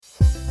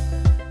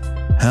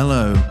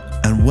Hello,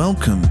 and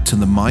welcome to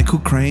the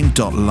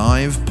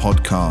michaelcrane.live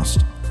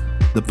podcast.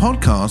 The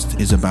podcast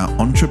is about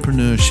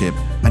entrepreneurship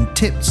and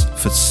tips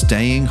for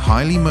staying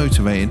highly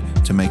motivated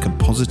to make a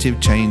positive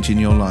change in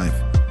your life.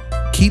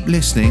 Keep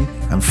listening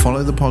and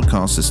follow the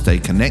podcast to stay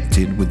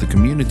connected with the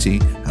community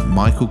at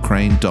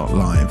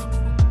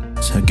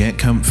michaelcrane.live. So get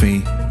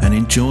comfy and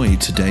enjoy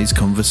today's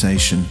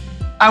conversation.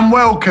 And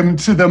welcome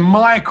to the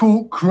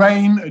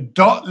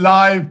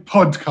michaelcrane.live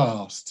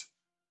podcast.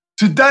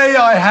 Today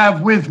I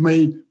have with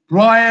me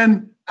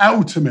Brian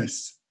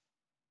Altemus.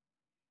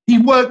 He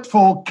worked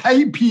for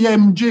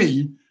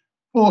KPMG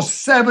for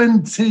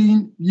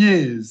 17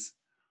 years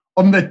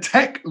on the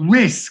tech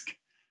risk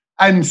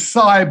and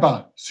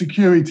cyber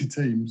security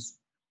teams.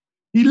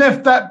 He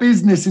left that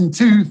business in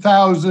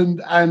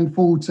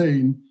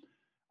 2014,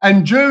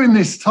 and during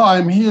this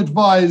time he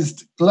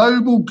advised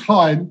global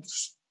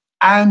clients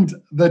and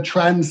the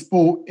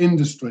transport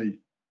industry.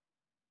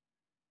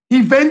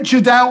 He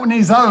ventured out on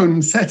his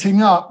own,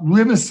 setting up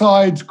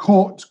Riverside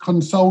Court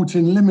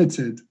Consulting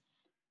Limited,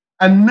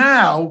 and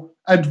now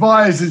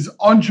advises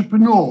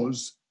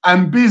entrepreneurs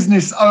and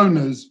business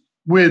owners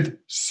with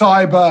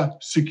cyber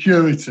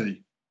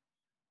security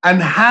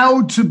and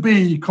how to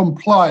be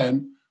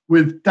compliant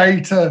with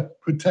data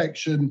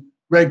protection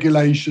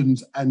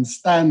regulations and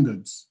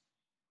standards.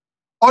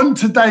 On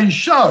today's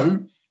show,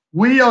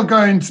 we are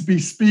going to be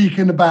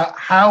speaking about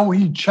how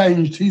he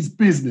changed his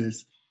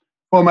business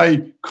from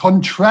a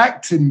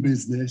contracting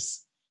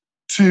business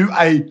to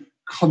a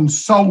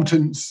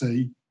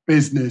consultancy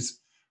business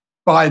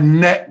by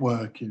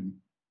networking.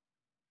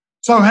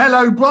 So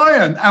hello,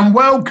 Brian, and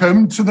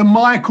welcome to the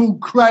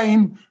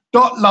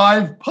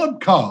michaelcrane.live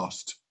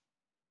podcast.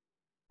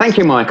 Thank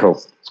you,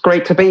 Michael. It's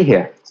great to be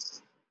here.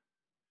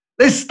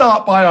 Let's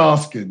start by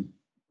asking,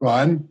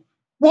 Brian,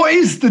 what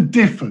is the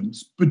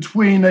difference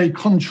between a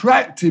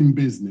contracting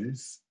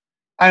business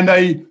and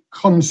a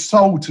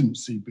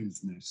consultancy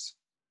business?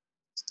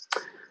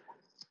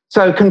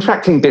 So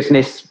contracting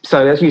business,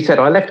 so as you said,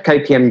 I left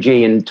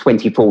KPMG in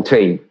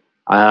 2014.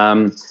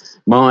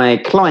 My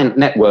client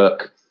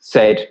network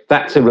said,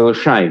 that's a real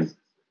shame.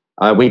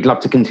 We'd love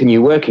to continue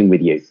working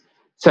with you.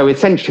 So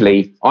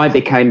essentially, I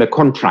became a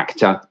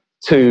contractor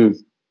to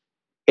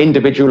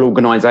individual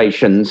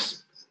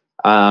organizations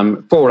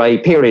for a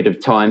period of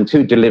time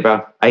to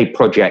deliver a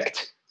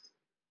project.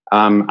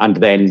 And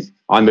then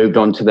I moved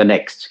on to the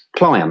next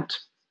client.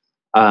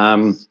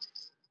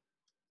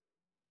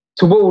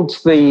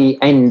 Towards the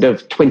end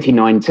of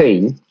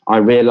 2019, I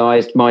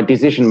realised my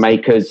decision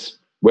makers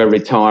were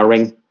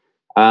retiring,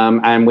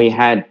 and we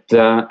had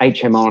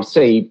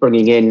HMRC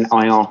bringing in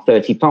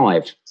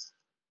IR35,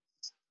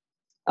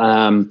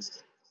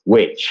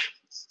 which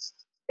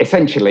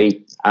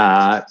essentially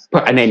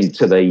put an end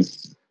to the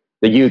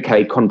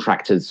UK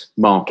contractors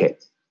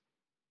market.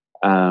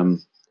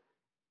 And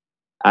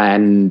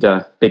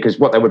because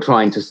what they were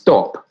trying to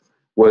stop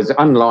was,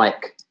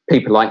 unlike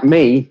people like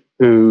me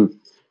who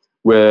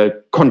were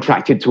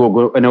contracted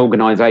to an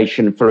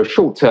organisation for a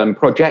short-term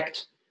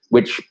project,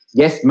 which,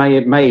 yes,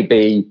 may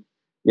be,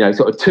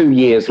 sort of 2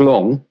 years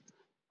long.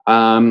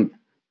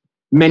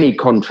 Many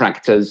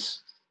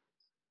contractors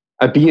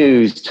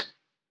abused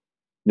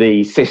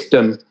the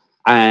system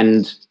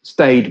and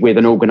stayed with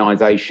an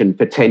organisation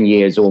for 10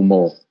 years or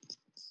more.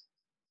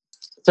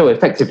 So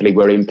effectively,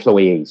 we're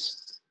employees.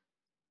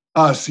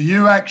 So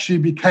you actually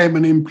became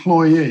an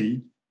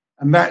employee,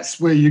 and that's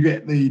where you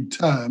get the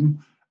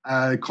term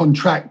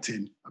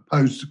contracting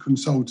opposed to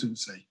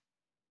consultancy.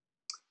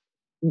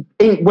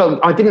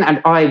 I didn't.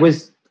 I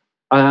was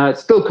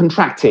still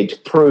contracted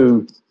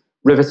through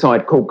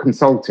Riverside Court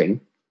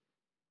Consulting,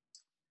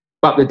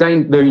 but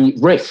the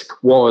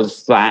risk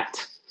was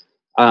that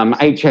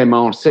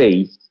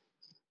HMRC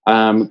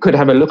could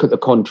have a look at the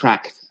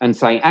contract and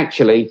say,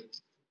 actually,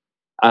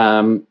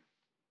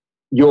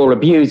 you're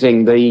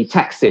abusing the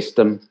tax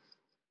system,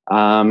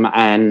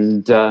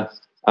 and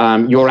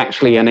you're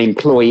actually an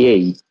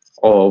employee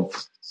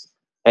of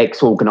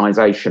X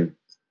organisation,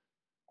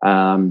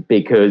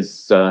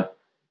 because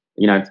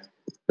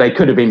they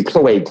could have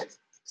employed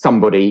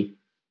somebody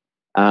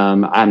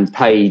and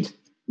paid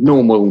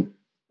normal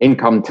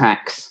income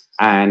tax,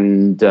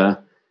 and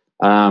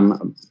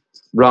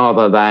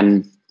rather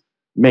than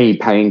me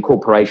paying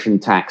corporation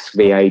tax,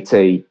 VAT,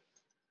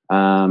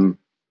 and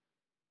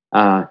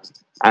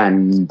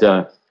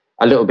a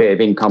little bit of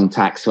income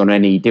tax on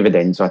any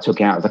dividends I took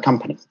out of the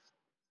company.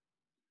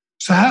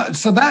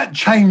 So that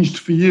changed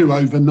for you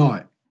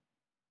overnight.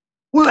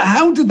 Well,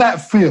 how did that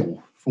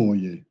feel for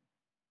you?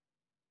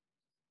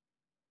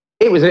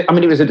 It was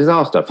a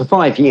disaster. For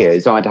 5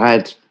 years, I'd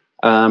had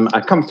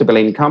a comfortable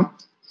income,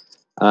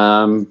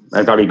 a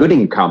very good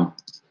income,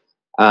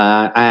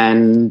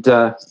 and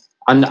both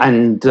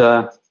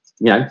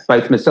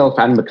myself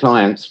and the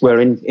clients were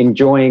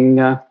enjoying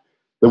the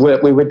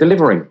work we were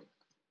delivering.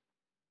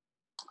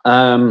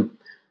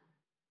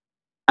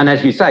 And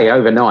as you say,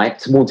 overnight,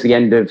 towards the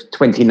end of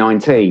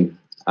 2019,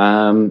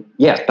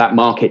 that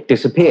market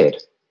disappeared.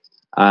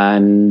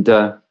 And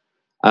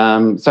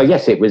so,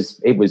 yes, it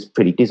was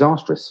pretty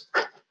disastrous.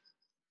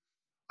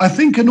 I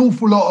think an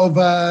awful lot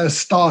of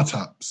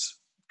startups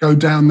go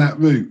down that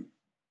route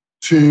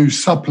to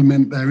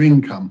supplement their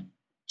income.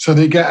 So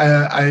they get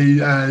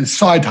a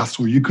side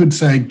hustle, you could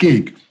say a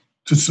gig,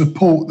 to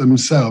support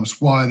themselves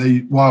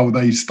while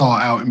they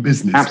start out in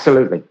business.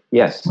 Absolutely,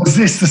 yes. Was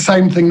this the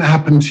same thing that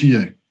happened to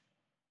you?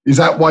 Is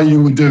that why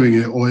you were doing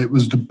it, or it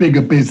was the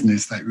bigger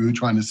business that you were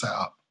trying to set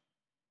up?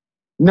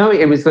 No,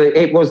 it was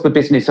the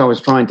business I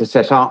was trying to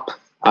set up.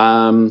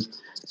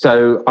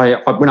 So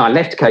when I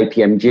left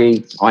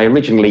KPMG, I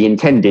originally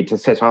intended to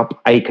set up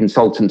a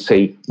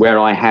consultancy where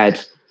I had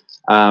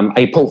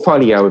a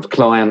portfolio of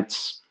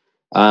clients,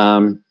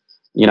 and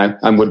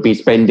would be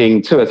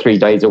spending 2 or 3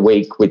 days a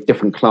week with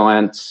different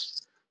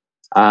clients.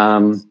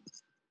 I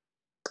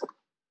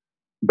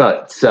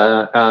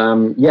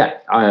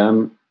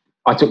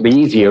took the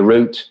easier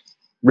route,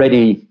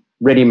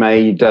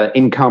 ready-made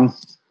income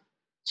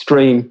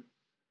stream,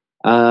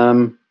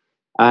 and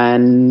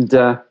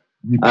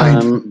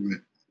you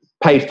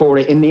paid for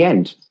it in the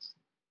end.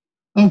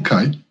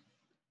 Okay.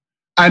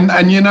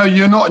 And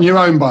you're not on your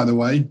own, by the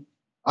way.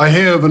 I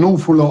hear of an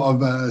awful lot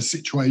of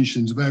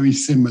situations very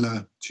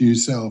similar to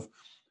yourself.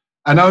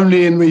 And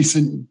only in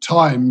recent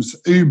times,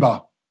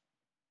 Uber,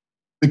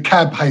 the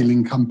cab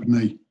hailing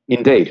company.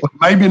 Indeed. Well,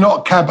 maybe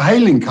not cab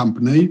hailing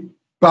company,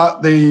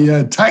 but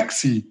the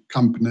taxi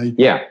company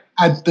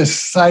had the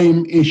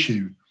same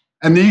issue.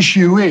 And the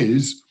issue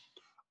is,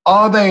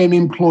 are they an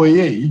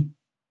employee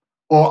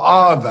or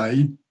are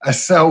they a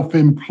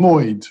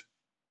self-employed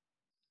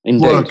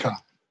worker?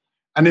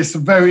 And it's a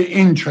very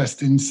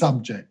interesting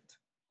subject,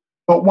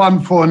 but one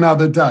for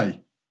another day.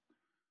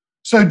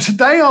 So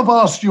today I've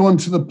asked you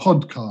onto the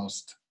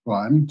podcast,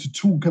 Brian, to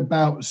talk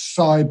about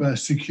cyber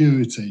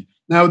security.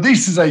 Now,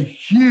 this is a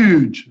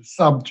huge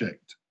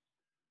subject,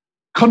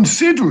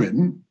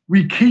 considering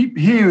we keep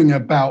hearing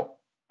about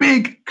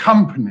big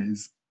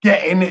companies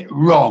getting it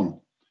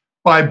wrong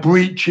by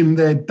breaching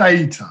their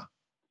data.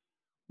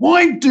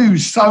 Why do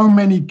so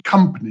many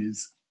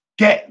companies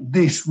get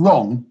this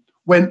wrong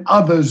when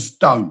others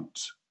don't?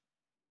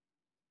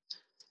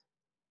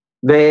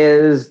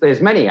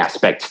 There's many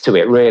aspects to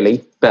it,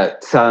 really,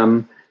 but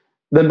the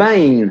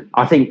main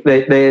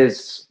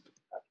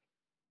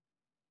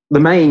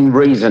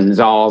reasons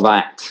are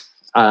that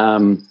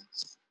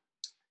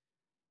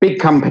big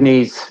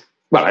companies,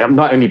 well,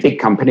 not only big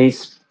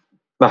companies,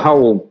 the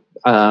whole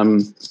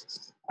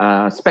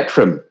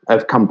spectrum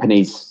of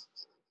companies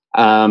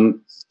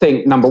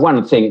think it's not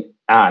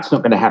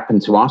going to happen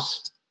to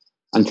us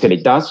until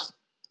it does.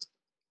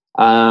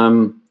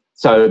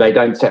 So they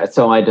don't set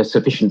aside a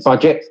sufficient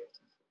budget.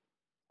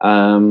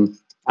 And,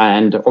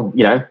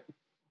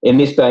 in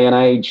this day and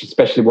age,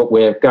 especially what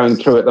we're going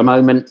through at the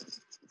moment,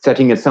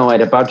 setting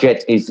aside a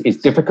budget is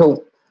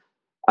difficult.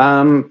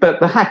 But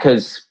the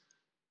hackers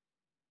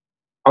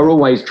are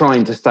always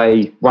trying to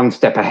stay one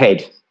step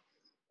ahead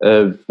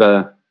of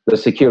the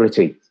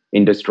security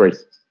industry.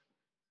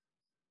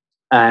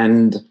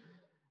 And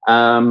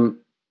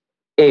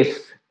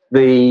if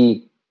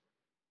you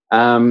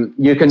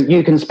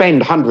can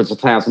spend hundreds of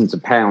thousands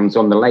of pounds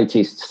on the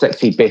latest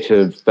sexy bit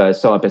of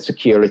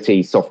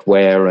cybersecurity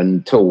software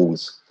and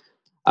tools,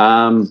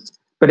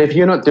 but if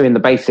you're not doing the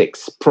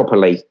basics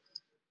properly,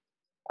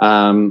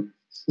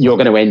 you're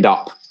going to end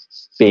up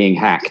being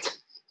hacked.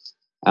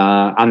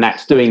 And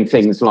that's doing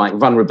things like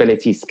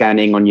vulnerability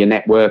scanning on your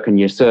network and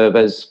your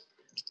servers,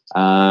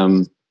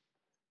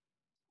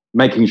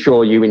 making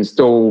sure you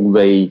install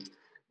the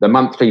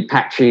monthly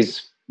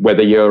patches,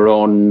 whether you're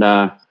on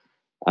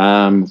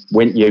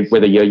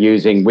whether you're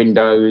using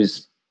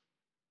Windows,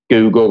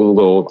 Google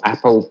or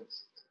Apple,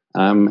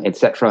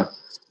 etc.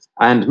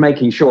 And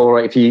making sure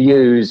if you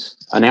use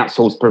an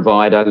outsourced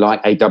provider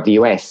like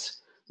AWS,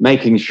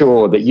 making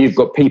sure that you've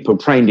got people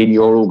trained in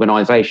your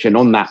organization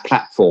on that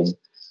platform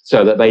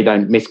so that they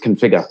don't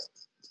misconfigure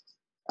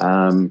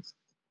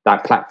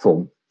that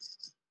platform.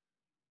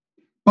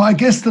 But I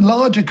guess the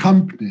larger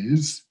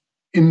companies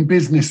in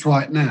business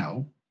right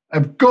now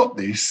have got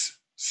this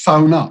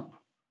sewn up.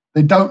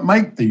 They don't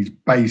make these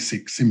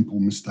basic, simple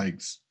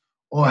mistakes.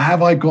 Or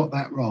have I got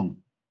that wrong?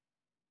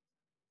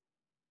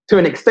 To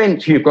an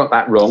extent, you've got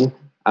that wrong.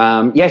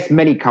 Yes,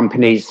 many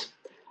companies,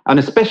 and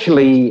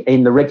especially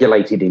in the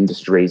regulated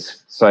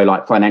industries, so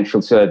like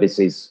financial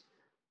services,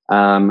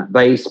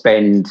 they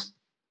spend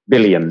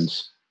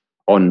billions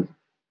on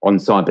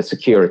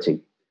cybersecurity.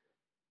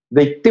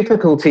 The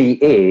difficulty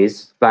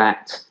is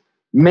that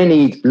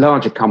many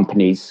larger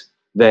companies,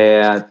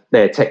 their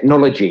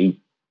technology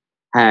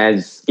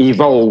has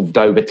evolved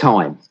over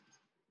time.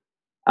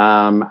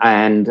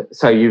 And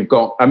so you've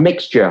got a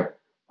mixture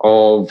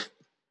of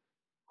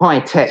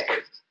high-tech,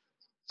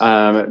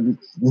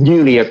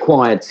 newly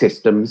acquired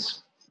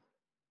systems,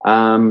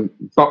 but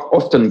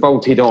often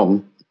bolted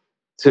on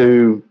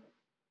to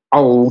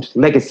old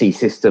legacy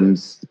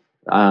systems.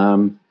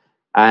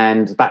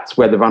 And that's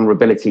where the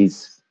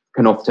vulnerabilities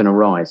can often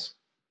arise.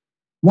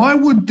 Why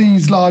would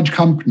these large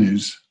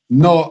companies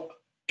not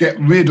get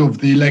rid of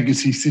the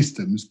legacy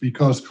systems?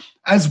 Because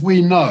as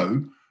we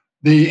know,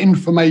 the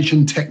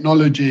information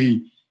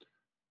technology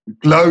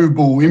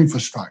global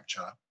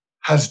infrastructure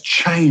has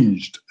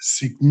changed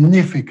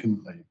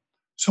significantly.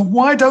 So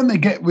why don't they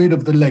get rid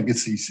of the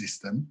legacy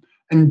system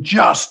and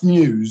just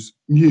use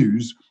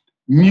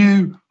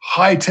new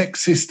high-tech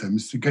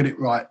systems to get it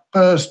right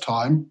first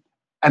time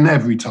and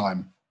every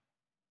time?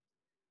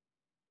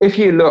 If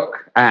you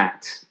look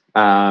at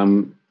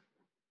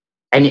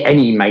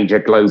any major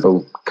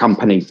global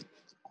company,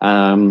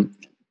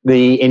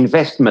 the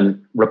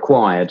investment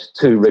required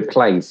to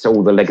replace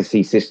all the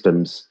legacy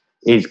systems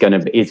is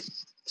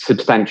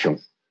substantial,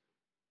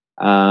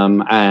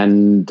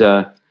 and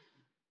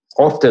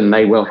often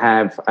they will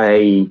have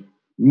a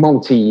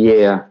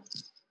multi-year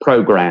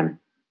program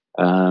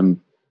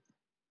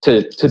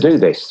to do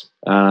this,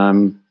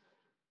 but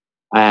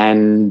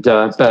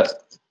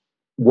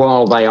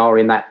while they are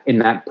in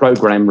that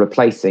program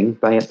replacing,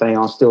 they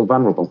are still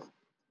vulnerable.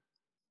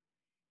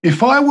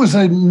 If I was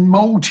a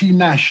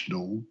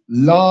multinational,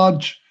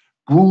 large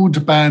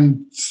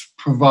broadband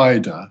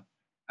provider,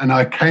 and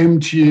I came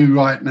to you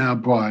right now,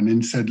 Brian,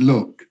 and said,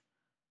 look,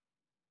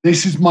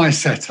 this is my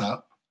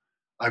setup.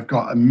 I've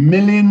got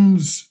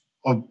millions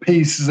of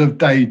pieces of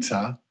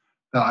data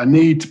that I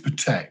need to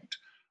protect.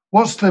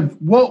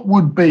 What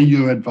would be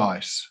your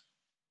advice?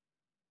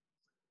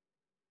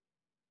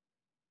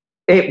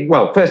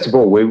 Well, first of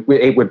all,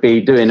 it would be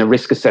doing a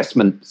risk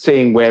assessment,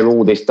 seeing where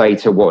all this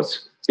data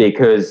was,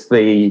 because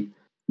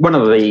one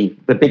of the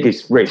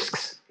biggest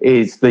risks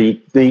is the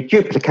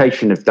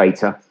duplication of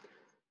data.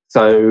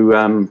 So,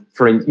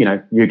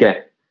 you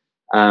get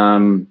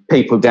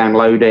people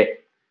download it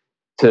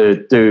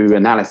to do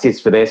analysis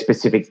for their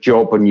specific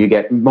job, and you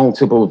get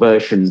multiple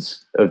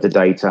versions of the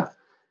data.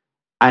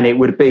 And it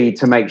would be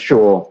to make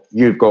sure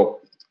you've got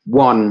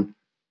one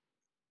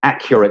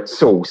accurate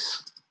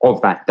source of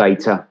that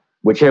data,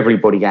 which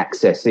everybody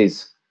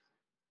accesses.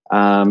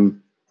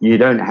 You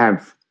don't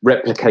have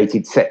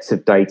replicated sets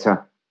of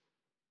data,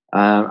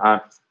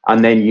 and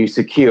then you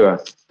secure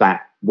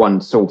that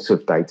one source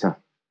of data.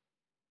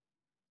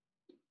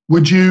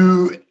 Would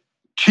you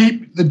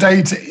keep the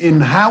data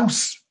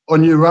in-house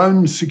on your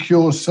own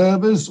secure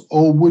servers,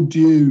 or would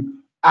you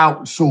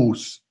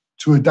outsource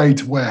to a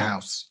data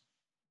warehouse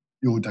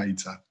your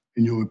data,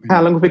 in your opinion?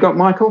 How long have we got,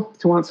 Michael,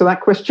 to answer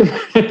that question?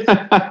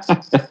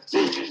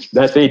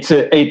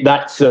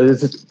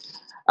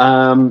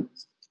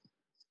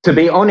 To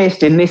be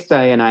honest, in this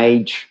day and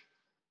age,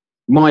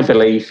 my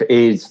belief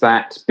is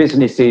that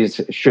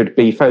businesses should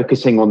be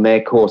focusing on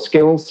their core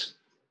skills,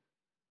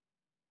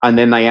 and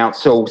then they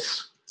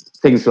outsource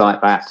things like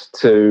that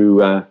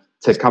to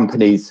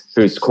companies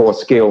whose core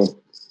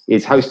skill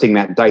is hosting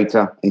that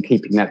data and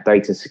keeping that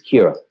data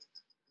secure.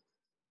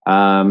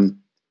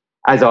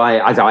 As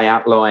I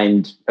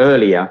outlined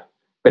earlier,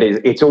 but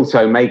it's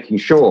also making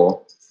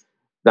sure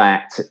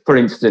that, for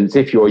instance,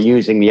 if you're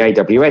using the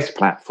AWS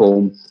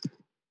platform,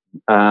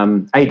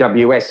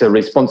 AWS are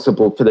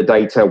responsible for the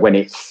data when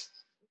it's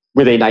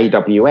within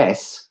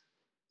AWS,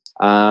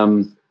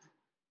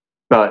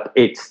 but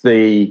it's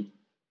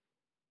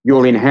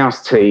your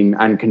in-house team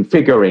and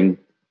configuring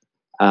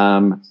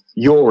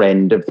your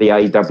end of the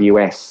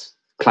AWS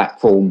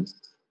platform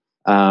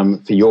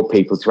for your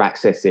people to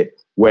access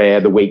it, where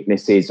the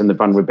weaknesses and the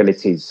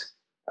vulnerabilities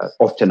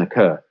often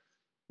occur.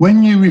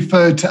 When you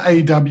refer to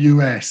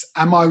AWS,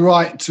 am I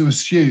right to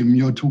assume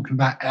you're talking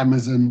about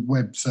Amazon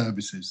Web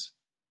Services?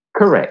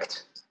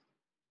 Correct.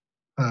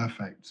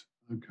 Perfect.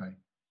 Okay.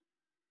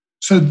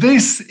 So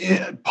this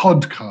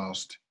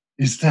podcast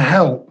is to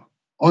help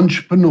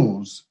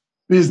entrepreneurs,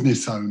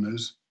 business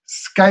owners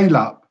scale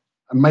up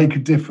and make a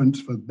difference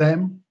for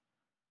them,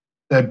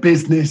 their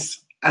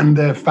business, and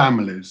their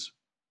families.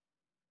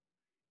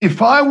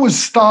 If I was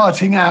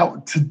starting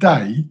out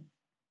today,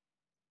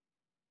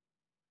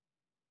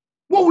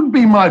 what would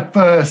be my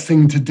first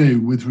thing to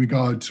do with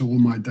regard to all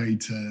my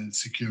data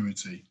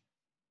security?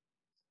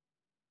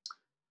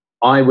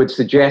 I would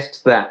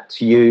suggest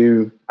that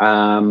you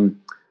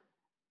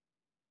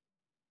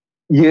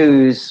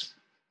use,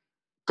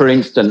 for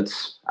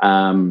instance,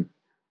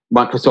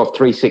 Microsoft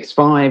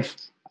 365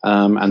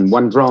 and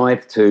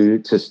OneDrive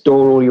to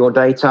store all your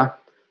data.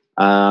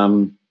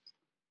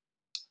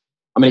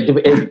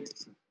 It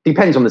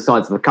depends on the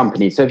size of the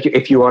company. So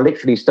if you are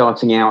literally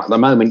starting out at the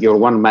moment, you're a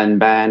one-man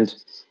band,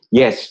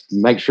 yes,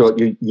 make sure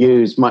you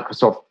use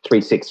Microsoft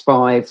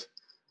 365,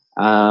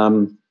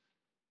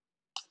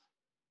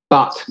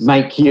 but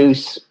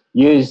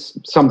use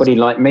somebody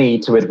like me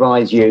to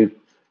advise you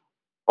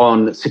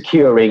on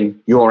securing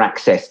your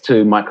access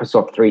to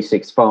Microsoft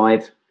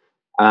 365,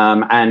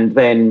 and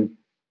then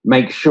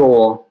make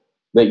sure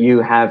that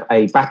you have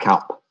a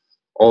backup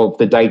of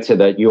the data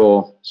that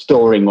you're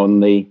storing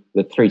on the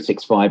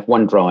 365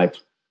 OneDrive.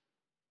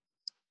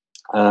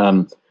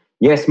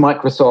 Yes,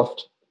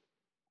 Microsoft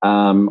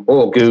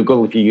or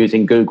Google, if you're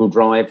using Google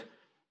Drive,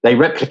 they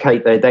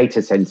replicate their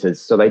data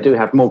centers, so they do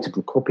have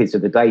multiple copies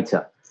of the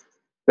data.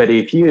 But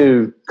if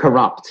you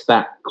corrupt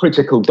that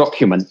critical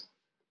document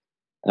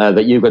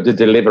that you've got to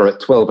deliver at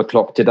 12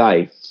 o'clock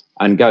today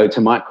and go to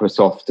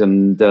Microsoft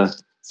and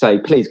say,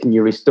 please, can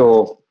you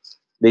restore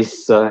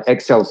this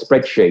Excel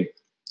spreadsheet?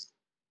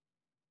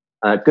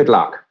 good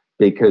luck,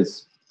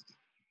 because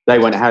they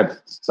won't have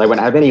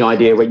any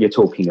idea what you're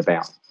talking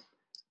about.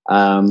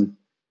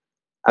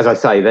 As I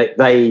say,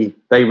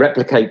 they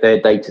replicate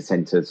their data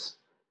centers.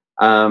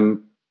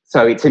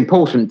 So it's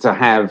important to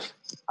have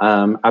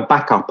a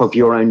backup of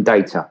your own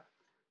data.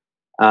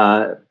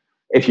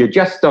 If you're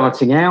just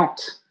starting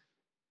out,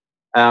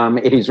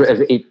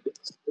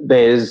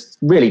 there's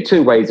really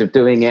two ways of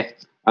doing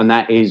it, and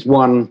that is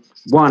one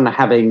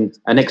having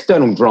an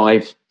external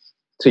drive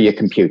to your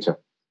computer,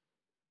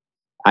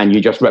 and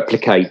you just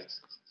replicate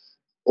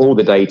all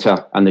the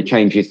data and the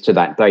changes to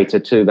that data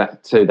to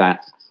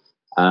that.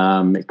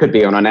 It could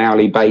be on an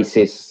hourly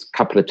basis, a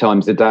couple of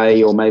times a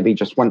day, or maybe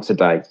just once a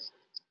day.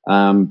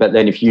 But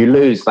then if you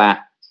lose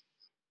that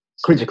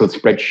critical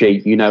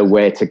spreadsheet, you know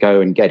where to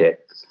go and get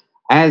it.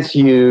 As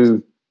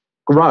you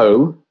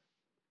grow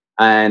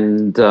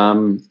and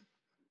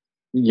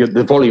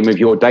the volume of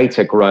your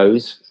data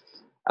grows,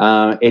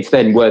 it's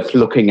then worth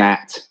looking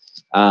at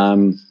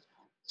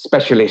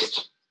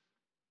specialist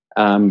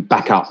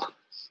backup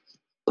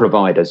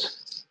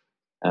providers,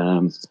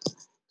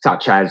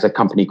 such as a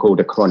company called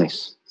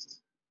Acronis.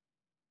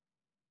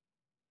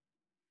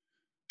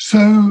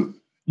 So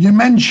you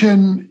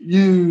mentioned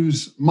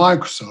use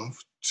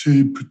Microsoft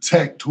to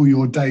protect all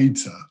your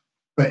data,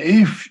 but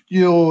if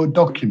your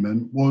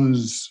document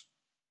was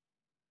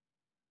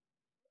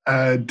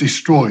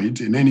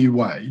destroyed in any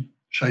way,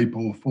 shape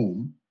or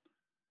form,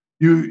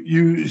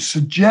 you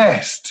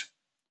suggest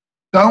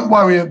don't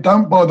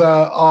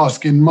bother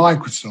asking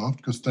Microsoft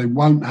because they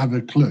won't have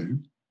a clue,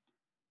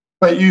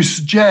 but you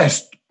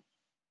suggest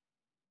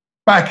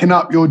backing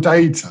up your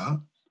data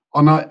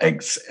on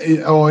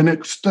an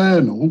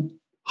external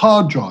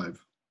hard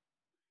drive.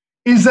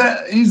 Is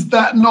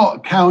that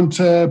not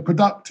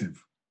counterproductive?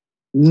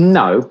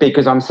 No,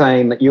 because I'm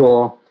saying that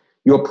your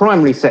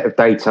primary set of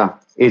data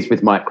is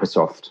with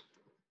Microsoft,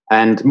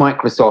 and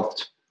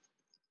Microsoft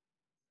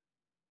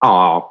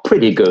are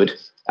pretty good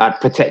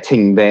at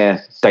protecting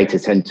their data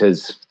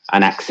centers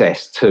and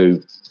access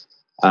to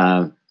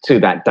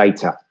that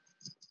data.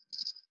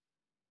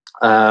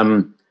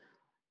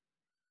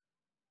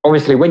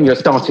 Obviously, when you're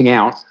starting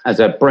out as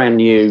a brand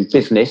new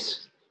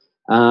business,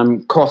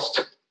 you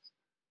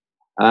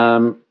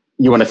want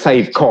to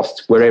save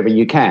cost wherever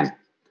you can,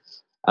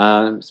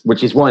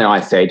 which is why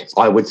I said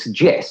I would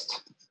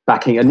suggest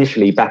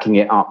initially backing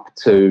it up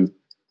to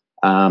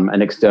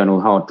an external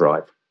hard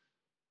drive.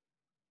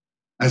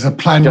 As a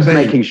plan just B.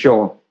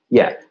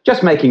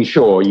 Just making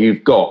sure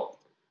you've got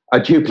a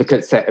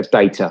duplicate set of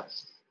data,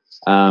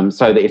 so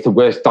that if the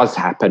worst does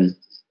happen,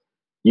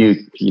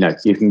 you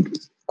can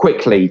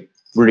quickly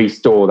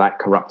restore that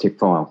corrupted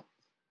file.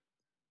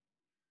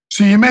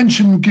 So you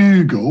mentioned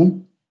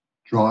Google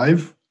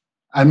Drive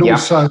and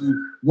also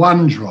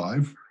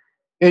OneDrive.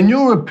 In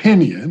your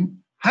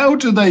opinion, how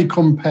do they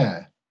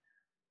compare?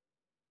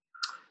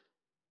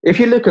 If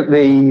you look at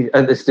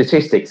the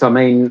statistics, I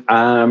mean,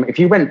 if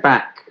you went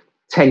back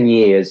 10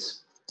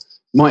 years,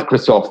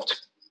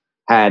 Microsoft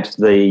had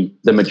the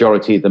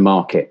majority of the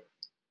market.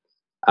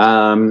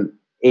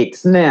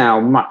 It's now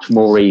much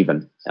more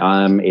even.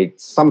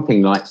 It's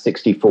something like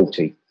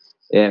 60-40.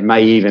 It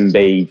may even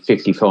be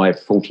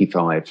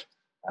 55-45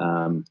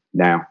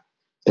 now,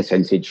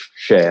 percentage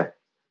share,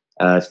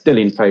 still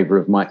in favour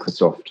of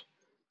Microsoft.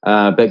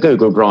 But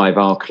Google Drive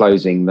are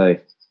closing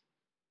the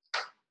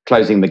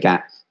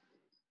gap.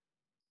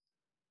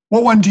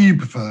 What one do you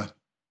prefer,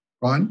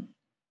 Brian?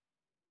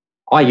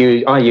 I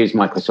use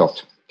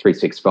Microsoft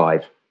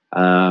 365.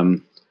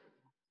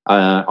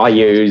 I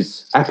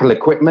use Apple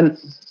equipment,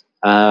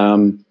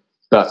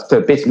 but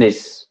for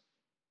business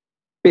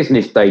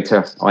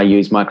data, I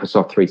use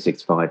Microsoft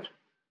 365.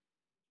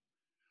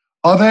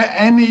 Are there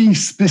any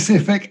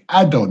specific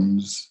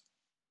add-ons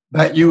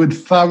that you would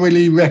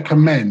thoroughly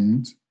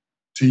recommend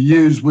to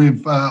use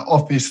with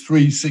Office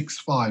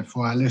 365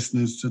 for our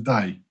listeners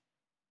today?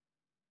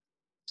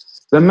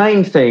 The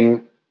main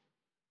thing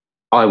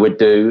I would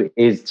do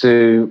is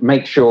to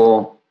make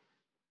sure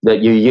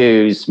that you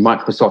use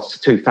Microsoft's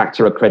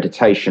two-factor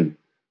accreditation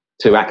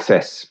to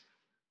access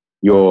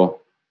your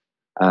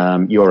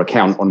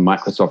account on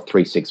Microsoft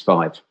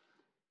 365.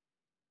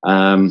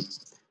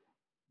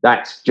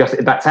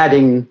 That's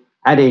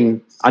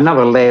adding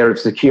another layer of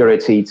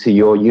security to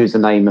your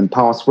username and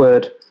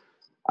password,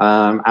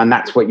 and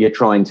that's what you're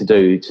trying to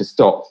do to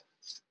stop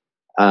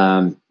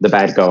the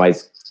bad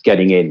guys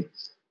getting in.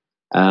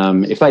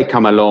 If they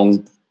come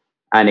along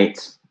and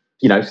it's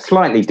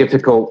slightly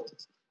difficult,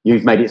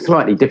 you've made it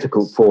slightly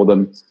difficult for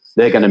them,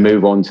 they're going to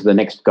move on to the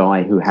next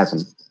guy who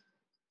hasn't.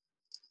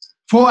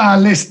 For our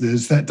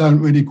listeners that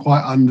don't really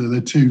quite under the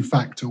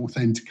two-factor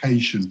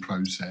authentication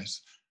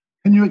process,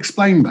 can you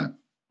explain that?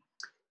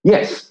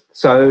 Yes.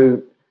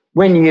 So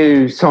when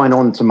you sign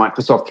on to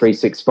Microsoft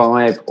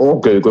 365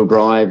 or Google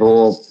Drive,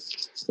 or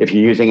if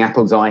you're using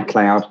Apple's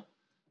iCloud,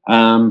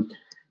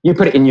 you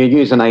put it in your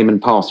username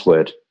and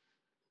password.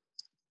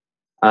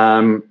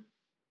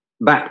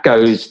 That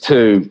goes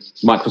to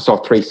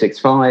Microsoft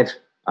 365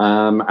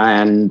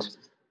 and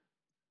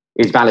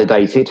is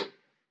validated.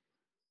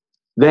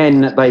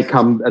 then they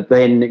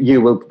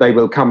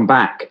will come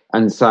back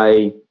and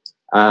say,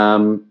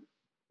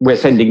 we're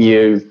sending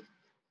you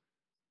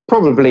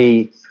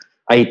probably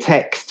a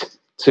text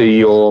to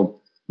your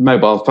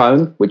mobile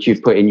phone, which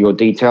you've put in your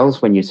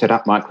details when you set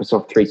up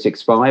Microsoft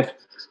 365,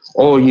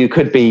 or you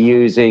could be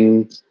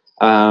using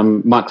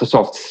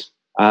Microsoft's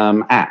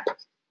app,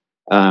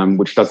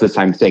 which does the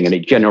same thing, and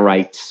it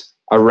generates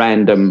a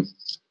random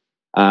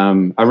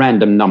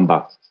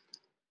number.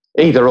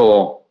 Either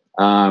or,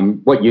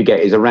 what you get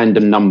is a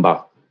random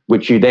number,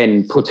 which you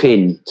then put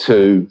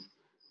into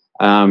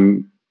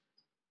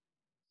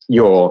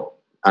your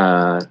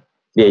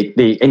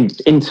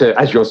into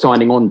as you're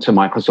signing on to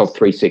Microsoft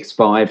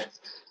 365,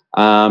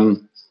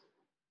 and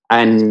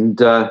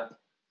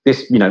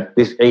this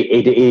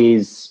it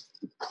is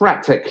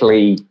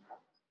practically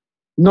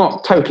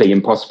not totally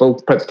impossible,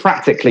 but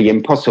practically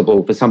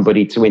impossible for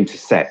somebody to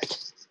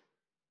intercept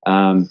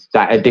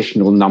that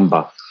additional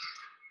number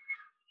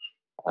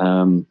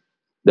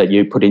that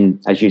you put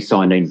in as you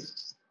sign in.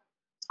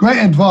 Great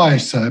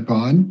advice,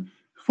 Brian.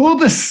 For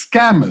the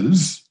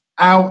scammers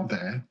out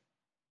there,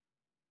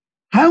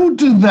 how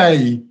do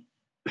they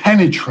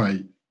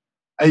penetrate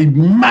a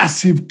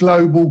massive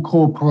global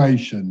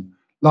corporation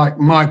like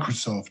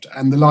Microsoft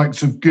and the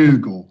likes of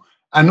Google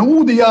and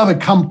all the other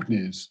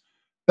companies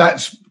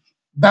that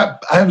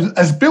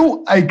has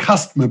built a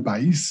customer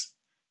base?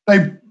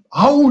 They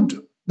hold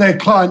their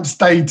clients'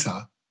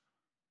 data,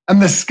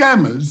 and the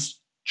scammers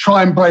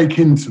try and break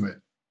into it.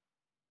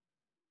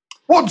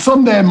 What's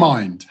on their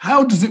mind?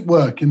 How does it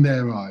work in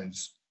their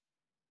eyes?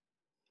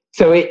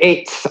 So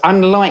it's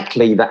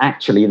unlikely that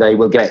actually they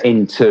will get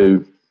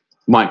into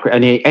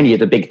any of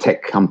the big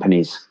tech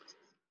companies.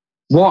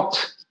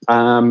 What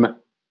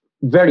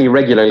very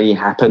regularly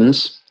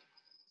happens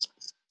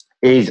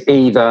is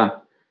either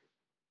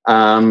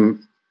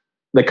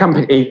the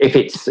company,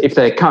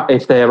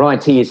 if their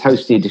IT is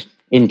hosted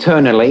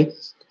internally,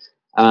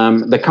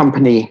 the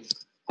company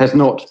has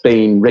not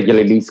been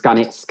regularly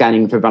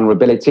scanning for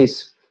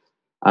vulnerabilities,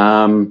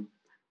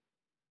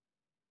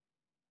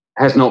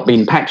 has not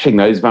been patching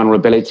those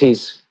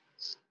vulnerabilities,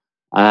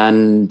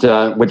 and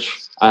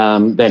which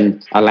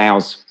then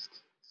allows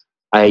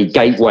a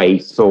gateway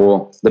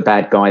for the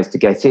bad guys to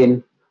get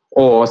in,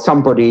 or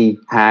somebody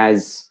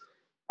has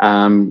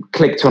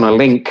clicked on a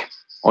link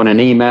on an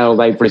email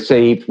they've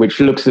received, which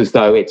looks as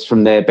though it's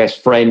from their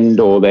best friend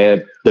or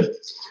the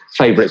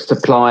favourite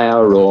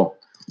supplier or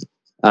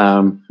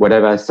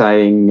whatever,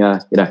 saying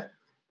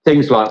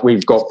things like,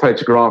 "We've got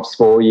photographs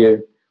for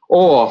you,"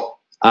 or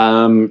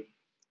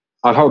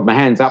I'd hold my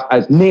hands up.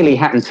 It nearly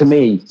happened to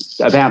me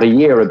about a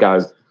year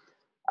ago.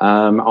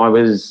 I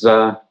was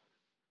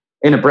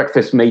in a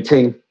breakfast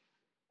meeting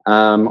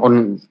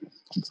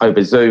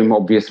over Zoom,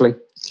 obviously,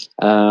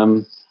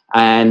 and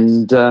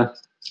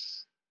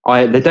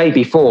the day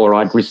before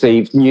I'd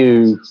received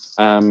new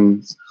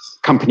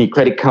company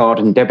credit card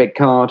and debit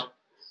card.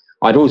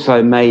 I'd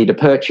also made a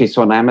purchase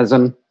on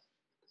Amazon,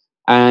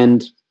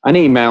 and an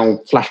email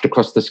flashed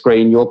across the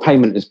screen: "Your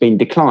payment has been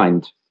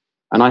declined."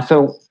 And I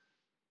thought,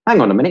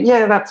 hang on a minute,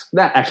 yeah, that's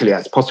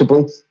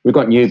possible. We've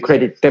got new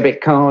debit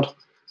card.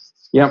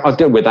 Yeah, I'll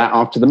deal with that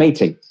after the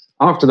meeting.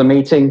 After the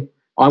meeting,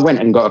 I went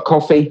and got a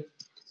coffee.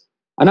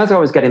 And as I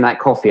was getting that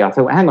coffee, I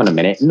thought, hang on a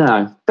minute,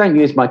 no, don't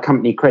use my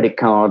company credit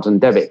cards and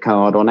debit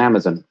card on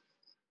Amazon.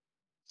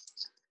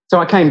 So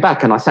I came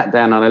back and I sat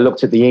down and I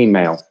looked at the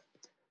email.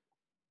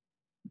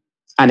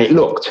 And it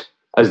looked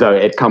as though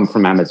it had come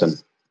from Amazon.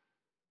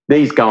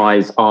 These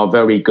guys are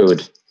very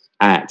good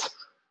at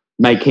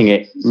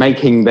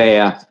making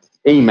their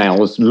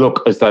emails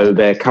look as though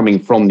they're coming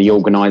from the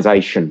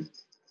organization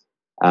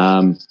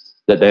that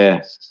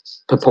they're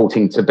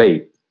purporting to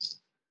be.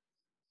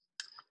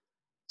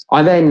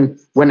 I then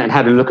went and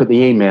had a look at the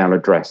email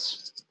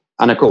address.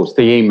 And of course,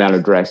 the email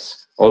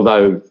address,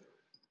 although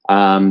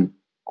on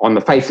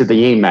the face of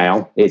the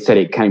email, it said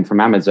it came from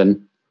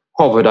Amazon,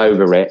 hovered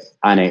over it,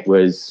 and it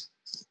was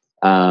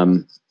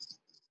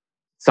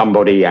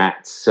somebody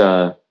at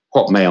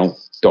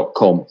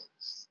hotmail.com.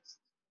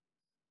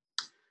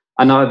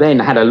 And I then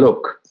had a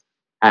look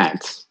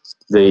at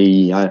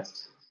the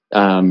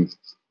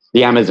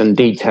Amazon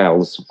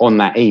details on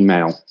that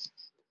email.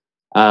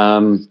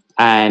 And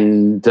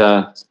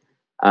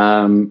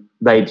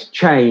they'd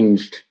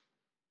changed,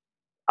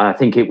 I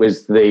think it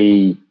was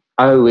the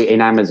O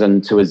in Amazon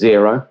to a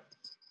 0.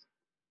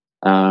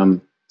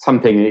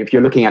 Something, if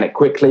you're looking at it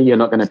quickly, you're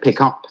not going to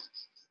pick up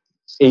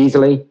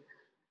easily.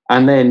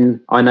 And then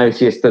I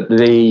noticed that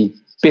the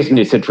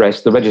business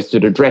address, the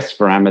registered address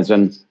for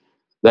Amazon,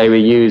 they were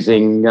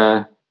using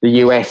the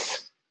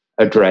US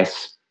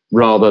address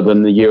rather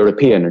than the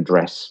European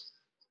address,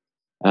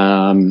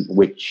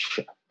 which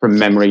from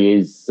memory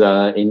is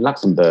in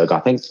Luxembourg,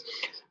 I think.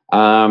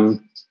 And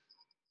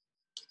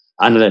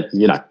then,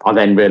 I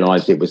then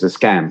realised it was a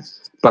scam.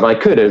 But I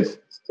could have,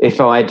 if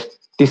I'd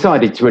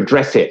decided to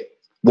address it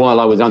while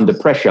I was under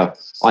pressure,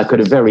 I could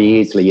have very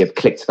easily have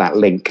clicked that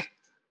link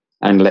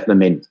and let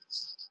them in.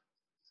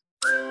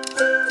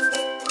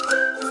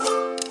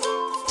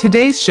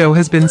 Today's show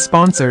has been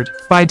sponsored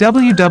by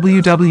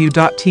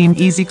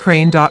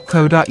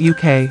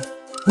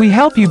www.teameasycrane.co.uk. We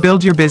help you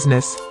build your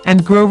business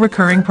and grow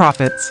recurring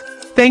profits.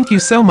 Thank you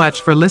so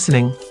much for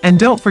listening, and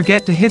don't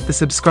forget to hit the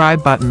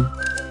subscribe button.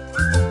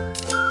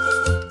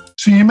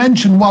 So you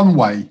mentioned one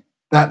way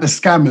that the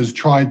scammers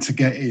tried to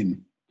get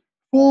in.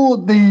 For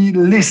the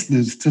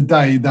listeners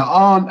today that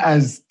aren't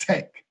as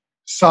tech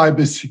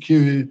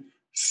cybersecurity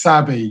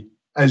savvy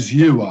as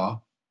you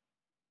are,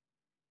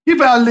 give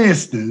our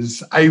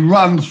listeners a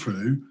run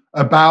through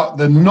about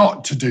the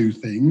not to do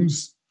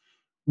things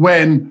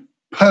when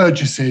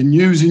purchasing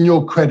using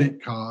your credit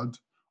card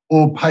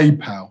or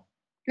PayPal.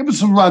 Give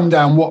us a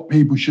rundown what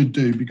people should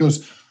do,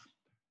 because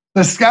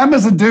the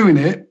scammers are doing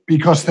it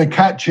because they're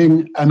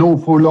catching an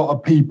awful lot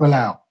of people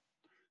out.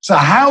 So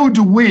how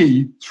do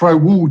we throw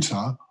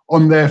water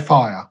on their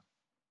fire?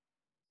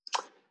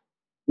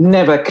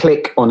 Never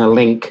click on a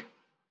link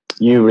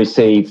you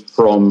receive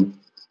from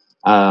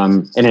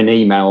in an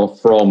email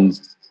from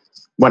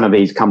one of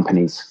these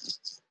companies.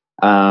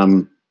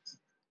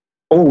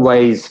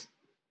 Always,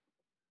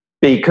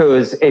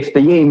 because if the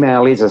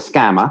email is a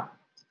scammer,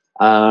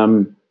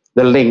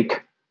 the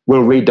link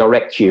will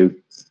redirect you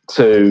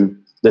to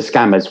the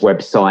scammer's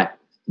website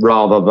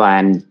rather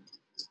than,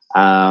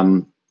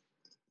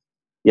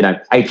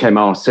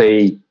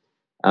 HMRC,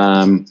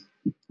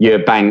 your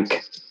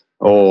bank,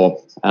 or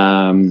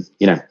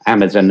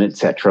Amazon,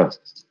 etc.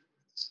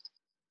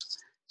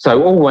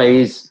 So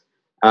always,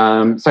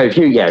 if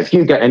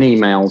you get an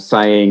email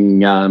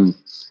saying,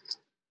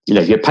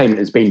 your payment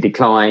has been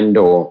declined,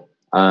 or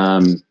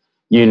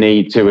you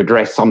need to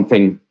address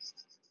something,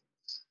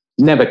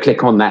 never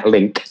click on that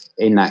link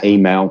in that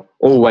email.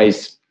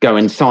 Always go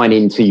and sign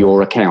into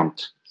your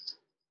account.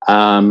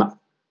 And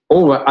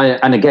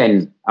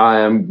again,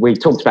 we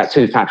talked about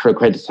two-factor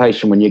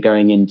accreditation when you're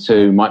going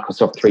into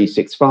Microsoft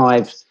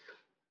 365.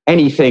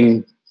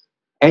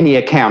 Any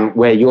account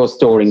where you're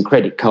storing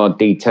credit card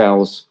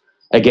details,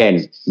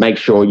 again, make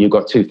sure you've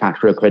got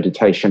two-factor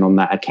accreditation on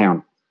that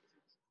account.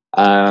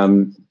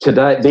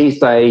 These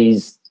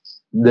days,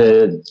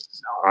 the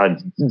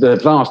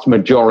vast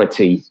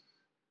majority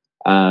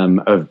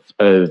of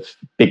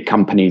big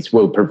companies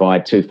will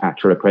provide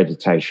two-factor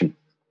accreditation.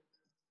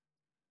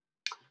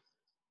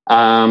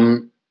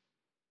 And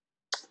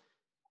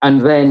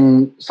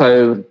then,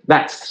 so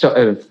that's sort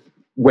of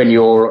when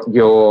you're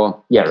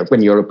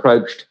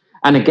approached.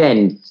 And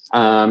again,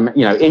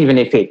 even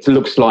if it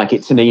looks like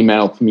it's an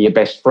email from your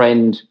best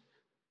friend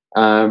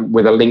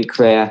with a link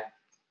there,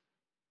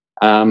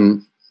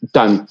 don't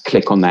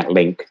click on that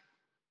link.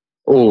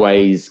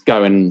 Always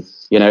go and,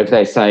 if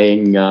they're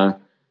saying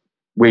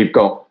we've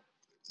got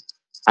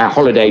our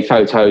holiday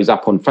photos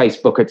up on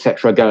Facebook,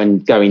 etc., go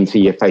into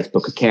your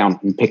Facebook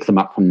account and pick them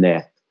up from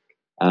there.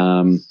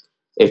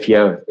 If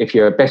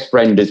your best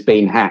friend has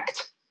been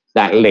hacked,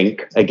 that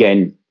link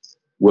again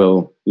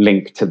will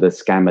link to the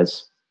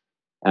scammers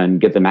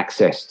and give them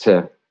access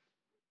to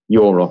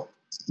your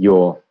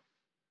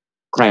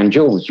crown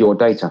jewels, your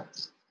data.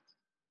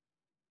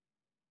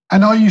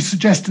 And are you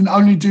suggesting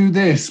only do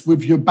this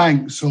with your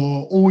banks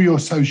or all your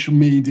social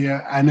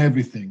media and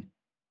everything?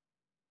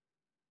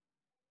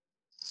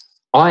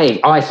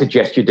 I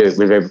suggest you do it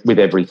with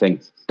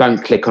everything.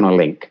 Don't click on a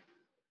link.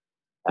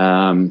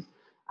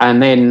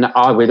 And then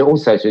I would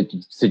also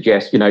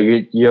suggest,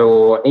 when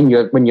you're in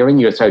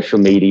your social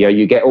media,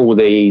 you get all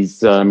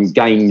these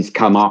games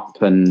come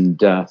up, and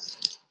don't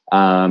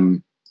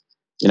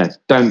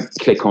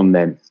click on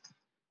them.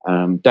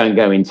 Don't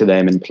go into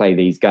them and play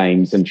these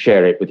games and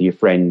share it with your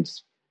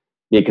friends,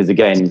 because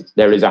again,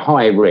 there is a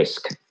high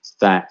risk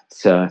that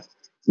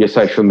your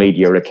social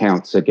media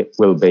accounts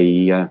will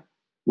be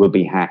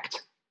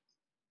hacked.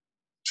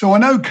 So I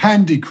know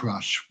Candy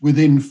Crush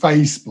within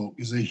Facebook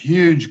is a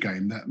huge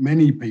game that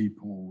many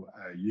people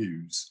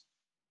use.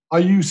 Are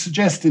you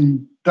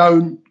suggesting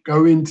don't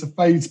go into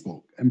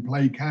Facebook and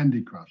play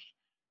Candy Crush?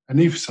 And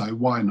if so,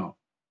 why not?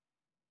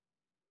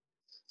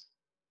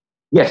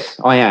 Yes,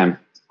 I am.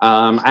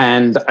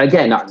 And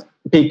again,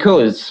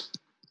 because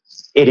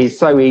it is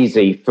so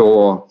easy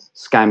for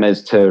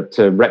scammers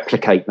to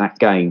replicate that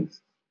game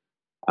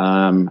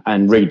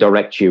and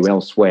redirect you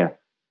elsewhere.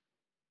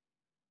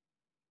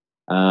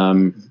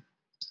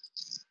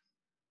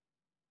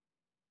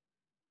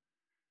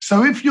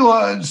 So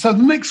the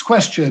next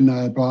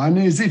question, Brian,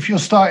 is if you're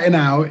starting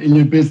out in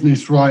your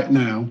business right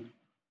now,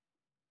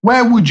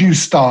 where would you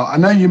start? I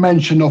know you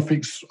mentioned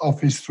Office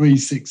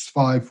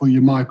 365 for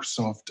your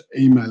Microsoft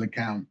email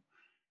account,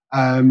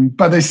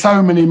 but there's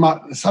so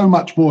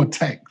much more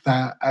tech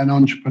that an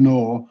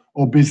entrepreneur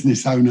or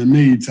business owner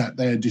needs at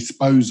their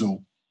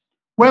disposal.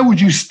 Where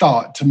would you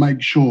start to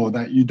make sure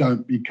that you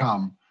don't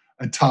become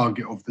a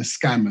target of the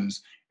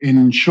scammers, in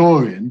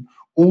ensuring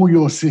all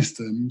your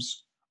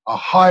systems are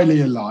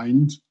highly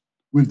aligned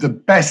with the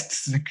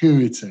best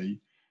security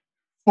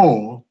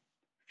for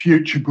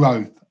future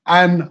growth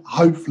and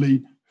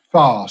hopefully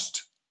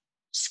fast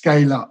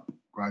scale-up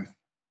growth?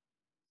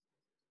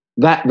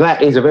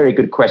 That is a very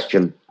good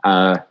question,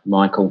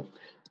 Michael.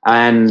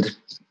 And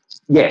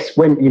yes,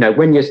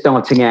 when you're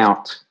starting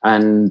out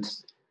and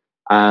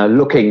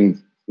looking,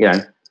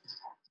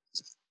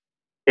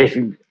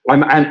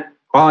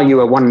 are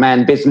you a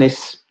one-man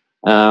business?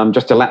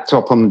 Just a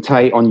laptop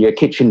on your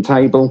kitchen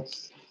table,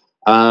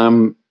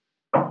 hoping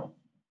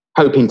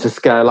to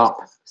scale up.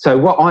 So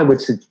what I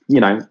would,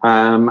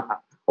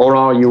 or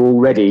are you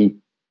already,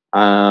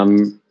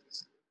 shall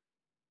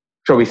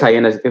we say,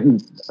 in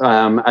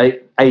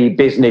a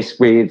business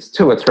with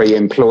 2 or 3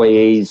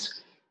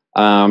 employees,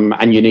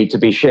 and you need to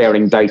be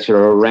sharing data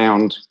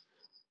around?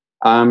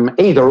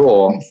 Either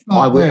or,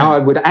 I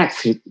would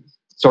actually.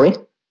 Sorry.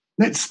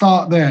 Let's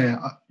start there.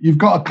 You've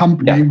got a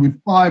company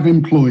with 5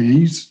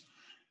 employees.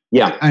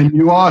 Yeah. And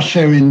you are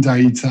sharing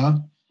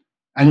data,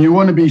 and you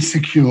want to be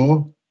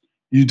secure.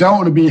 You don't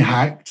want to be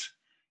hacked.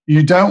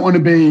 You don't want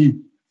to be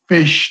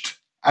phished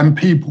and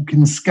people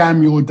can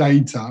scam your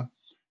data.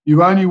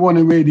 You only want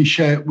to really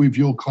share it with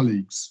your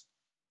colleagues.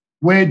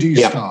 Where do you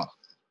start?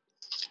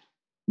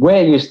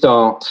 Where you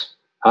start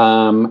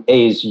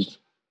is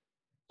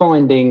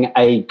finding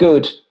a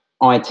good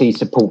IT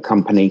support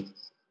company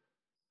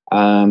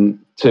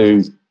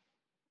to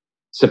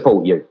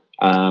support you.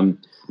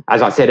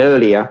 As I said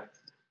earlier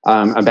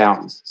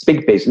about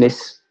big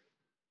business,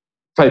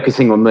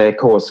 focusing on their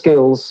core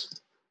skills,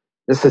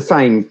 it's the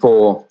same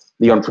for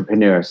the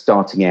entrepreneur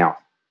starting out.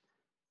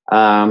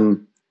 I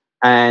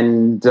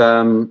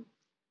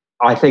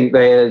think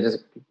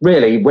there's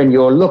really, when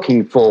you're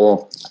looking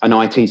for an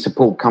IT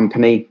support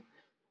company,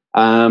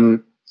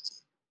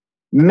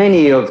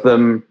 many of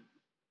them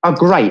are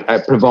great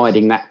at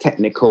providing that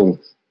technical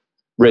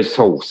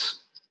resource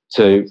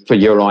for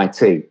your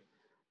IT.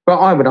 But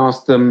I would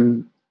ask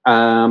them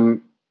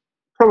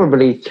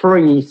probably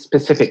 3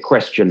 specific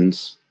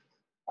questions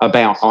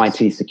about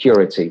IT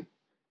security.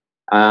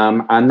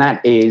 And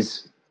that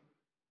is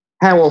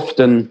how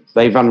often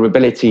they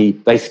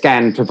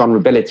scan for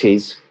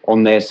vulnerabilities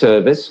on their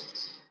servers,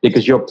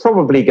 because you're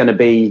probably going to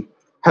be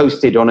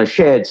hosted on a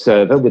shared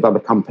server with other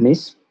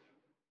companies.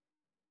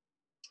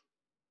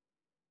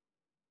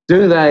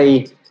 Do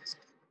they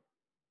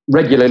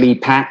regularly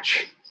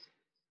patch?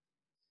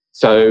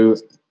 So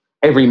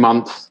every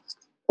month,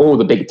 all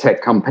the big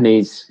tech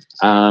companies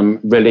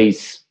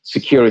release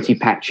security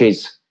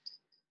patches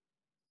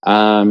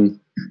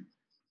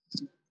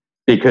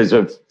because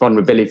of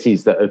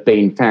vulnerabilities that have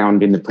been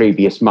found in the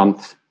previous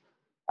month.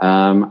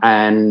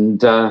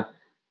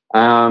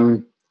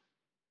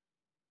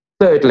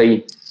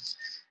 Thirdly,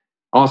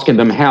 asking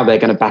them how they're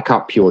going to back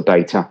up your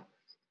data.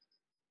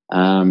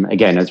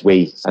 Again, as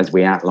we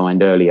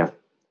outlined earlier.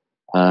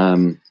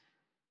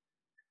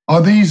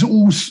 Are these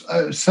all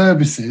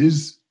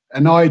services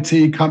an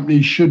IT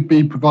company should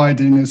be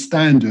providing as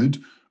standard,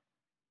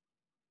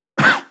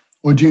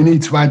 or do you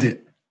need to add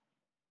it?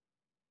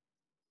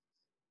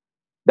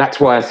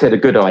 That's why I said a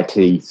good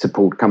IT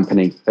support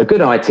company. A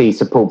good IT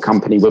support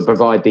company will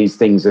provide these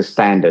things as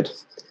standard.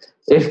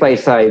 If they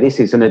say this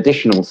is an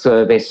additional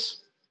service,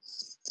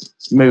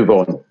 move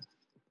on.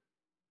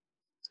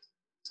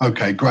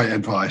 Okay, great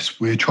advice.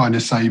 We're trying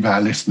to save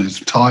our listeners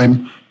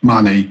time,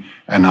 money,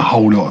 and a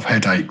whole lot of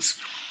headaches.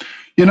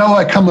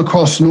 I come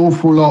across an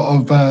awful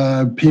lot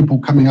of people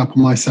coming up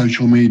on my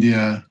social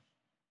media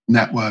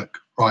network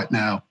right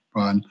now,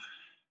 Brian.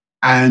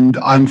 And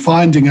I'm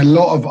finding a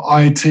lot of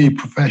IT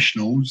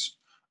professionals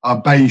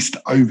are based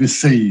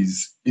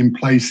overseas in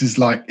places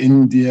like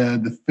India,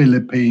 the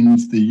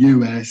Philippines, the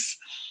US,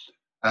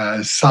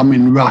 some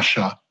in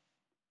Russia.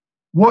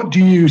 What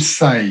do you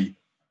say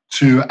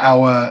to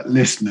our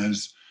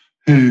listeners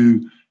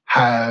who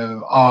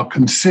are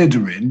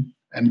considering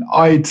an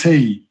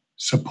IT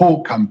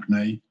support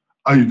company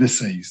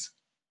overseas?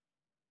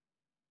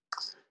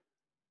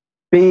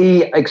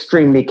 Be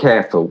extremely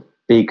careful,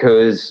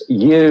 because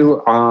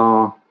you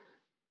are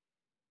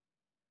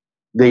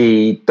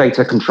the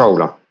data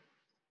controller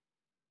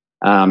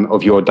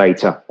of your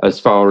data as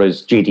far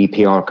as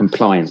GDPR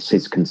compliance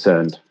is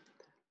concerned.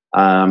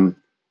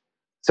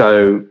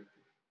 So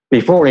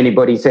before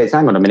anybody says,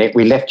 hang on a minute,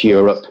 we left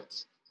Europe,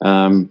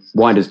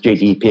 why does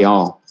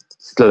GDPR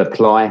still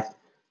apply?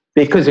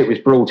 Because it was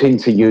brought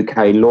into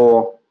UK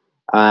law,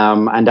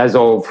 and as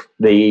of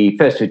the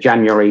 1st of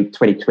January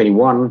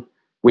 2021,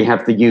 we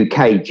have the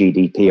UK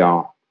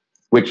GDPR,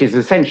 which is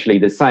essentially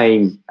the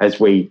same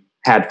as we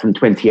had from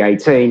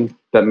 2018,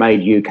 but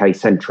made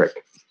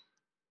UK-centric.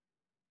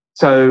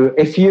 So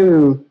if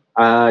you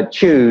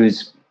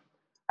choose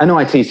an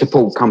IT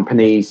support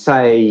company,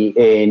 say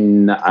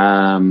in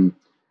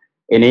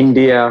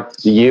India,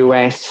 the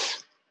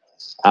US,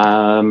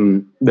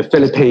 the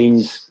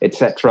Philippines,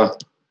 etc.,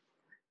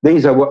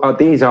 these are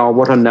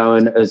what are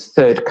known as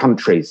third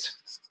countries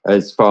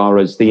as far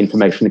as the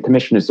Information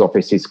Commissioner's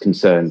Office is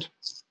concerned.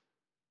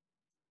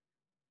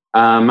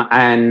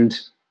 And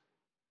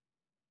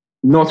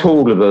not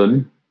all of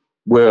them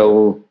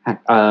will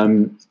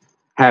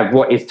have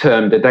what is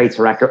termed a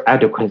data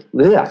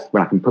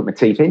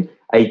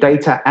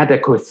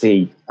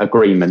adequacy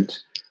agreement,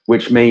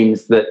 which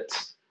means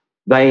that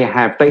they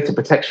have data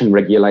protection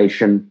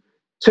regulation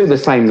to the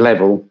same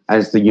level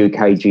as the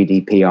UK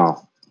GDPR.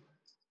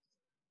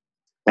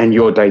 and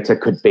your data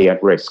could be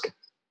at risk.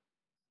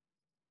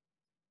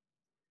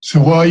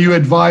 So are you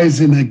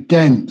advising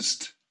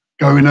against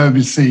going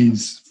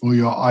overseas for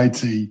your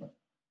IT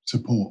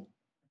support?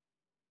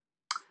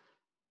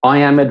 I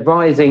am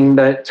advising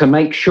that to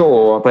make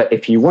sure that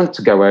if you want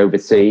to go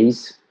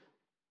overseas,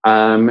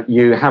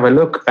 you have a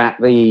look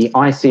at the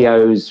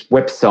ICO's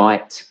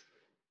website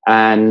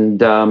and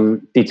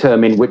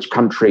determine which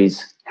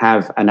countries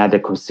have an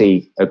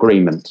adequacy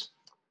agreement.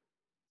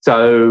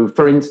 So,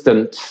 for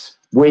instance,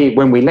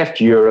 when we left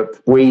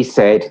Europe, we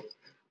said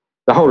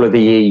the whole of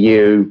the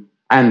EU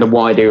and the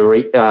wider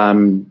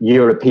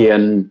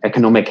European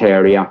Economic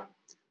Area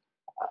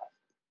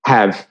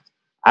have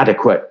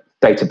adequate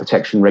data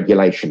protection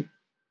regulation.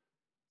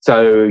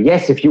 So,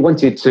 yes, if you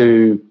wanted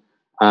to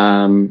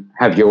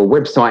have your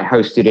website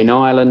hosted in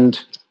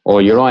Ireland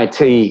or your IT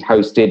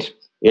hosted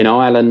in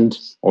Ireland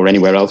or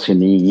anywhere else in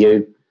the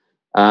EU,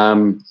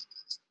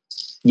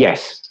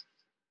 yes,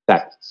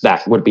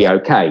 that would be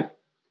okay.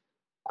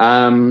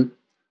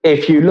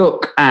 If you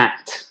look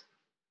at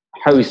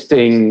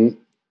hosting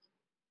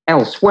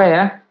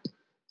elsewhere,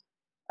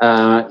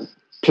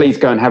 please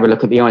go and have a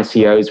look at the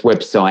ICO's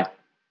website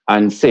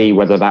and see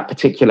whether that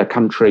particular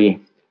country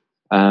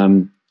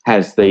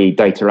has the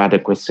data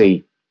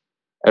adequacy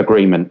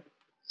agreement.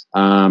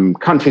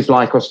 Countries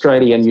like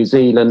Australia and New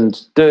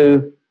Zealand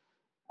do.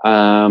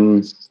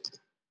 The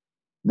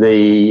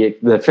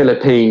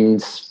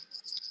Philippines,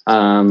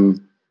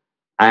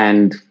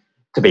 and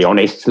to be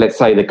honest, let's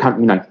say the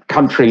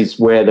countries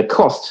where the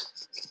cost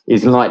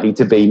is likely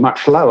to be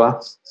much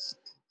lower,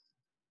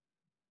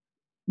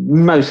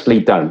 mostly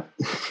don't.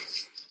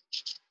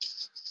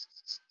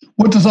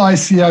 What does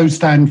ICO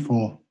stand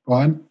for,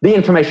 Brian? The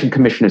Information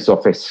Commissioner's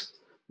Office.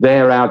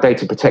 They're our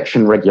data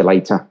protection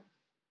regulator.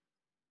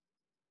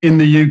 In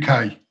the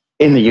UK?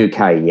 In the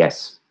UK,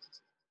 yes.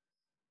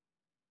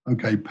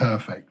 Okay,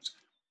 perfect.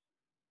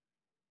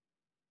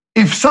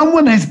 If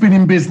someone has been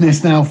in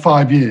business now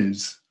 5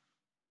 years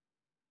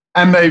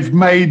and they've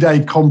made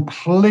a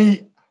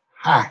complete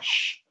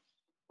hash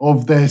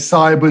of their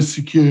cyber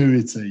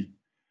security,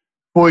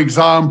 for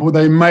example,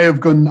 they may have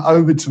gone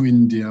over to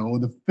India or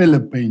the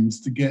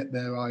Philippines to get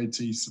their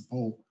IT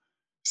support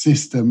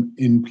system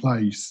in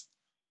place,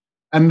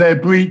 and they're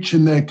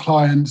breaching their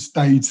clients'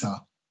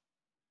 data,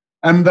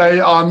 and they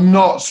are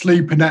not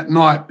sleeping at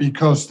night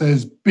because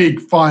there's big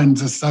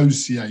fines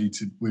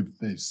associated with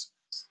this,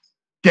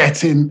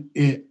 getting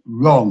it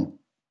wrong.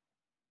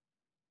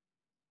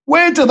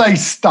 Where do they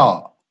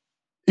start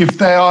if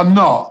they are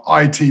not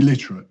IT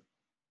literate?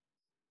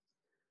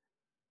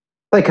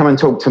 They come and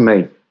talk to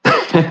me.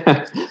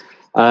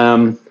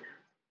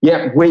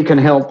 We can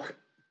help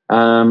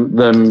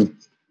them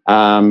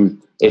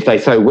if they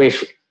so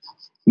wish,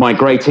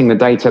 migrating the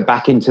data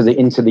back into the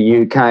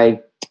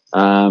UK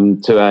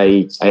to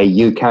a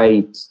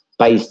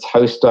UK-based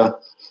hoster.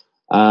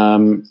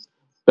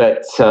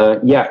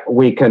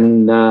 We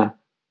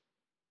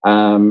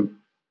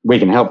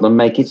can help them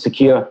make it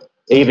secure,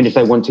 even if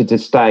they wanted to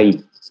stay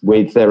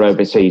with their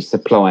overseas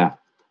supplier.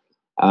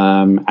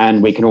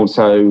 And we can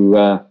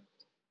also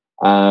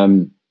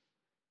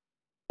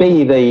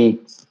be the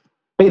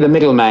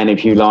middleman,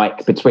 if you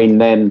like, between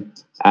them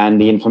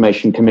and the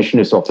Information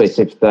Commissioner's Office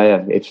if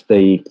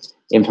the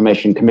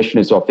Information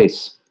Commissioner's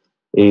Office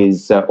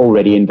is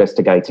already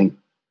investigating.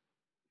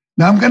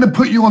 Now I'm going to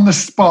put you on the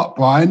spot,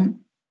 Brian.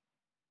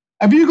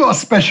 Have you got a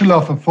special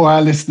offer for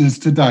our listeners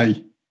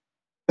today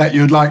that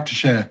you'd like to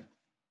share?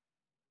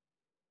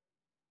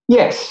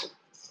 Yes.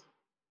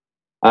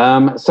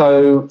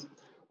 So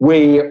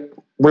we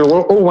will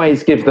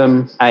always give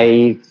them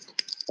a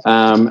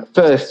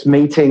first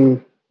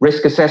meeting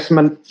risk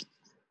assessment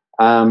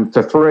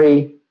for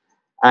free.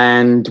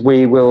 And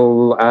we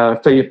will,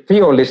 for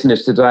your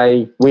listeners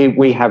today,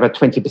 we have a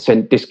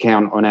 20%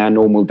 discount on our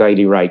normal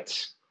daily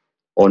rates,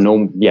 or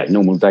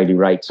normal daily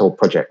rates or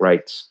project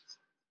rates.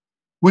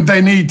 Would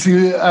they need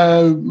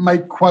to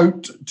make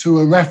quote to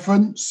a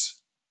reference?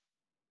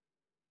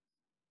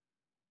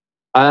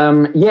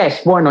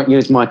 Yes, why not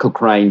use Michael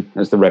Crane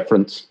as the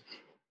reference?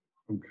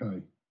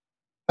 Okay.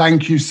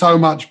 Thank you so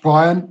much,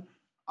 Brian.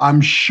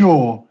 I'm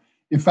sure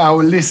if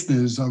our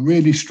listeners are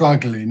really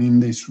struggling in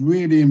this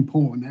really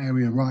important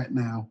area right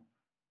now,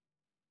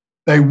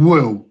 they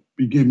will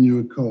be giving you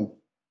a call.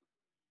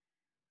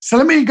 So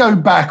let me go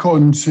back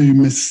on to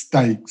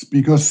mistakes,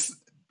 because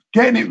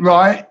getting it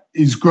right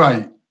is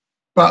great,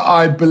 but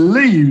I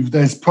believe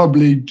there's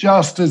probably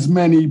just as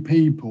many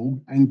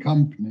people and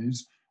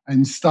companies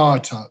and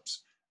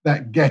startups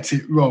that get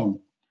it wrong.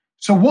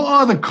 So what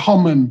are the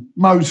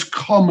most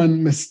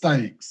common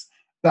mistakes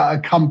that a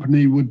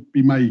company would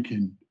be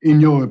making,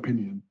 in your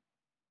opinion?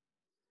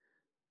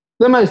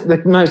 The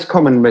most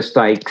common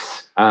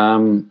mistakes,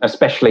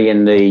 especially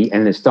in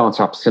the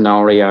startup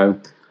scenario,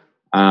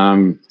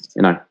 and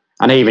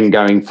even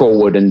going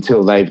forward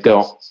until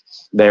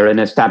they're an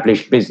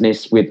established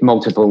business with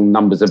multiple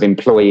numbers of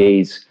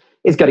employees,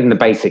 is getting the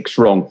basics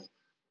wrong.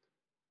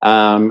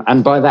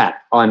 And by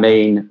that I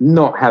mean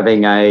not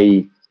having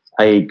a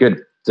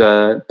good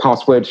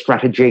password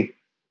strategy,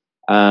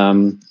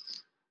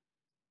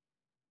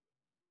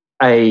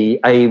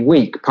 A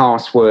weak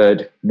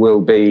password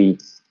will be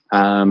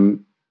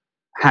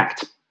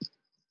hacked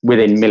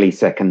within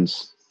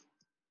milliseconds.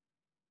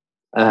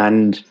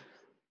 And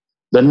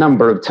the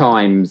number of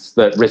times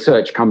that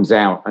research comes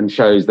out and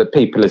shows that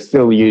people are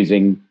still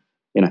using,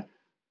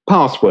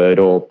 password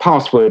or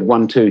password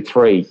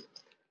 123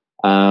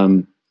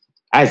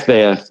 as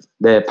their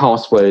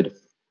password,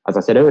 as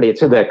I said earlier,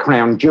 to their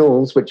crown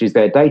jewels, which is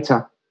their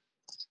data,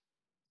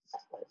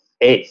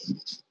 it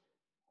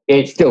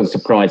still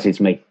surprises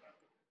me.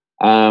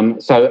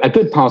 So a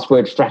good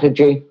password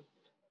strategy,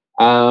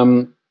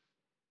 two-factor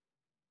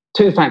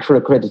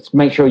accreditation.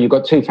 Make sure you've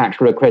got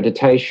two-factor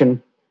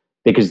accreditation,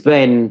 because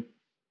then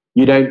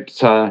you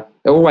don't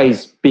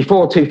always,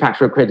 before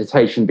two-factor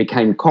accreditation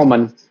became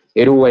common,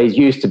 it always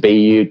used to be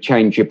you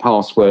change your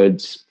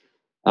passwords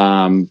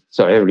so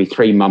every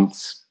 3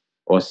 months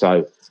or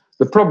so.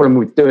 The problem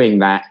with doing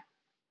that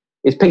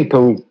is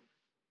people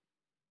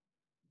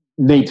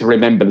need to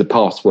remember the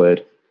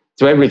password.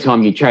 So every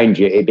time you change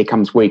it, it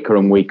becomes weaker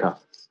and weaker.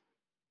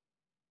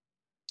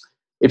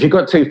 If you've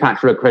got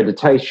two-factor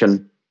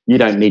accreditation, you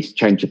don't need to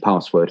change your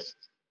password.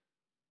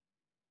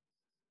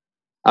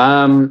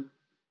 And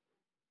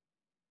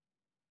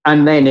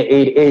then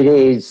it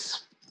is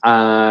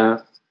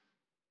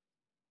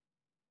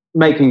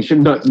making sure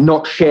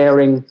not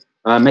sharing,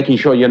 making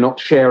sure you're not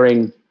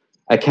sharing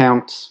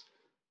accounts,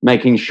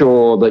 making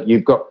sure that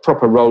you've got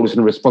proper roles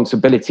and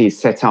responsibilities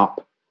set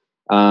up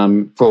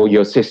for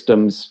your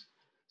systems,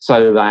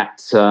 so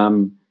that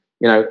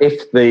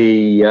if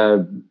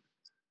the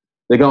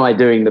guy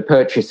doing the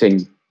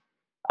purchasing,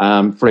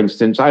 for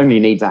instance, only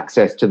needs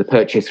access to the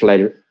purchase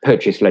ledger.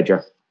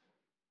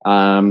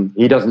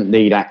 He doesn't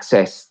need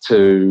access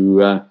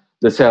to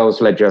the sales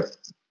ledger,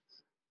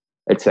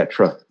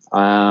 etc.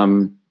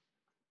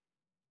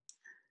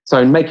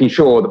 So making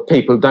sure that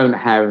people don't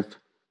have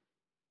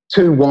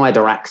too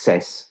wider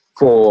access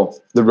for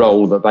the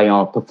role that they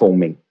are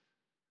performing.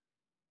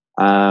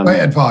 Great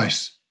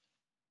advice.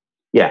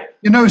 Yeah.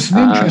 It's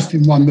an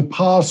interesting one, the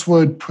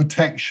password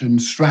protection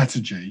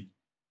strategy.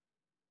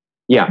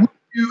 Yeah. Would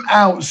you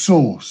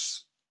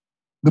outsource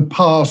the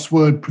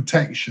password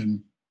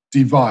protection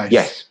device?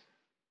 Yes.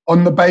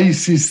 On the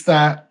basis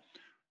that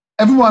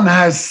everyone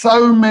has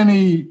so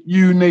many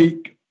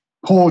unique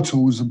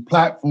portals and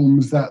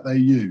platforms that they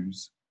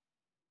use.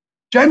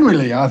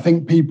 Generally, I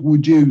think people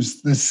would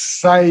use the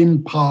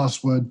same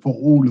password for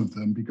all of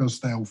them because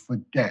they'll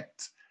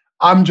forget.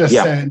 I'm just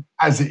saying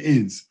as it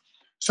is.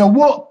 So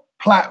what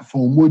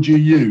platform would you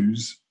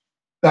use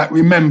that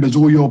remembers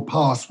all your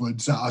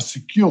passwords that are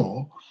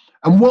secure?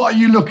 And what are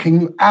you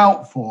looking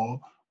out for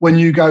when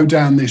you go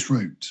down this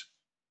route?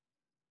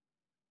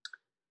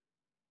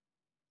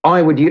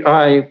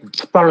 I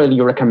thoroughly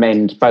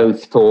recommend,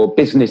 both for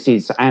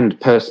businesses and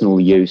personal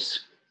use,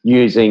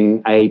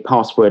 using a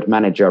password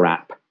manager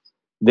app.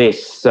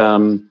 This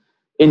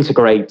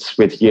integrates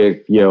with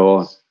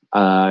your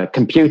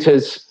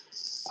computers,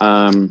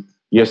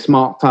 your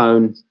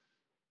smartphone,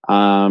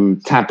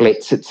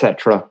 tablets,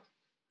 etc.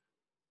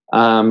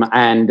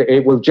 And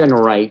it will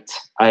generate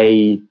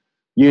a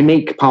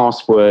unique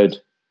password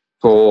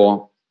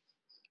for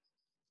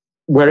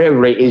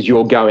wherever it is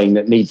you're going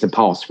that needs a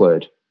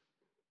password.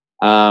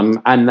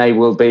 And they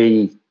will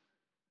be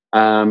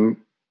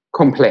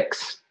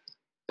complex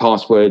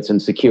passwords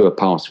and secure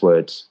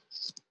passwords.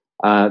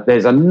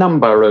 There's a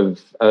number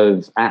of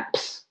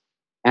apps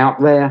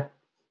out there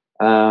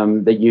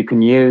that you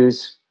can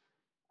use,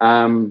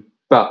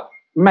 but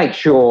make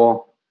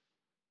sure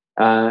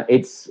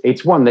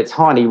it's one that's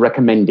highly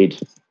recommended.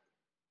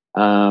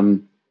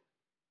 And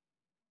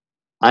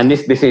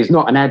this is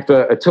not an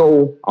advert at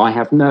all. I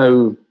have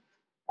no,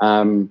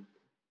 I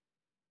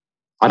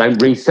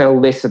don't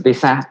resell this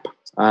app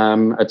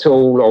at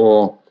all,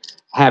 or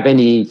have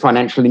any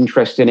financial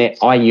interest in it.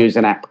 I use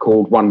an app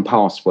called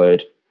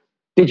 1Password.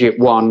 Digit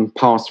 1,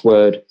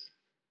 password,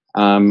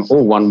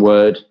 all one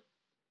word.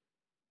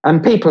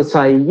 And people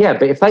say, yeah,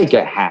 but if they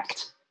get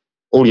hacked,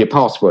 all your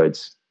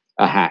passwords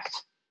are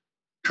hacked.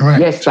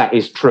 Correct. Yes, that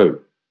is true.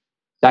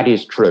 That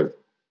is true.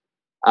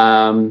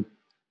 But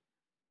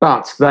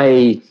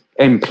they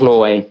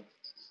employ,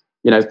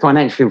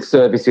 financial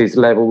services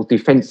level,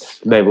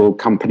 defense level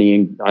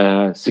company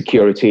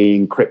security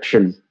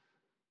encryption.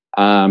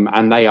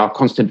 And they are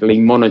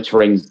constantly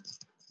monitoring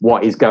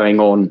what is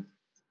going on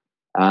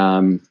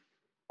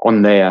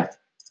their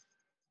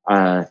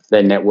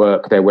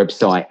network, their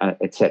website,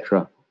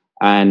 etc.,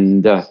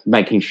 and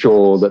making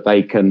sure that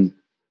they can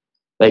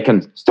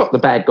stop the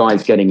bad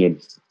guys getting in.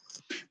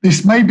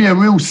 This may be a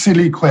real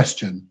silly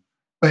question,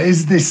 but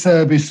is this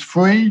service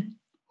free,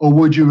 or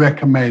would you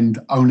recommend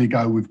only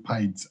go with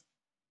paid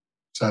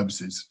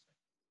services?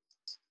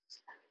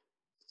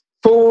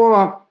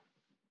 For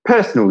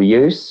personal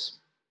use,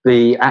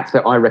 the app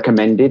that I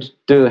recommended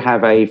do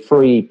have a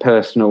free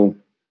personal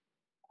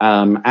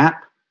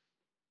app.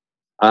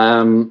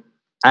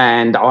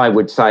 And I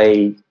would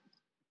say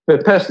for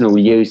personal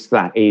use,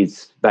 that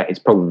is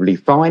probably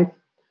fine.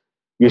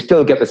 You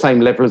still get the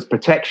same level of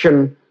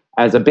protection,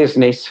 as a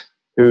business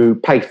who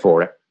pay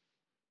for it.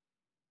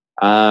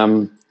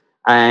 I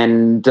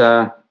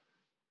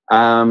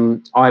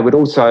would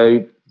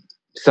also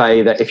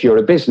say that if you're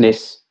a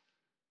business,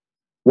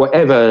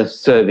 whatever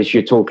service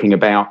you're talking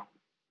about,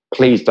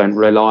 please don't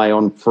rely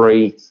on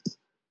free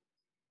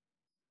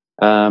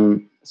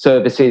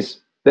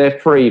services. They're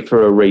free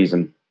for a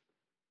reason.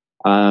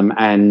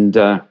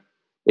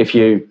 If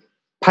you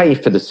pay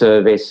for the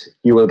service,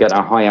 you will get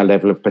a higher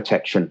level of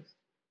protection.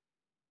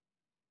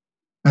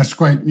 That's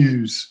great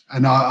news.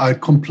 And I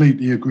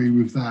completely agree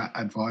with that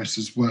advice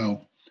as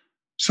well.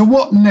 So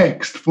what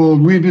next for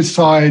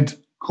Riverside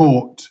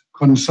Court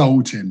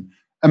Consulting?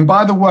 And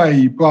by the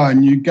way,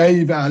 Brian, you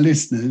gave our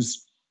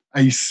listeners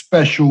a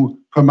special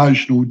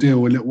promotional deal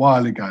a little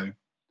while ago.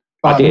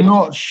 But I'm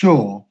not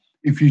sure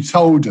if you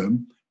told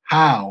them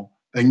how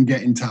they can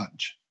get in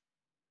touch.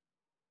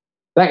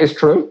 That is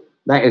true.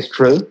 They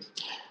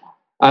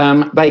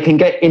can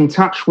get in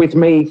touch with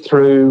me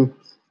through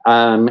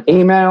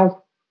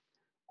email,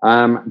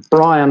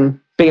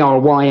 Brian,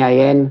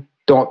 BRYAN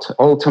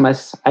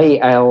 .Altimus,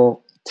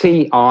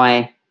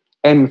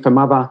 ALTIM for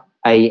mother,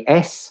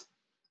 AS,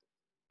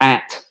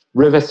 at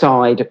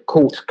Riverside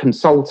Court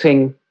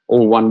Consulting,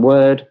 all one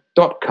word,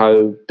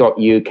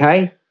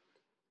 .co.uk.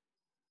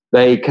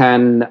 They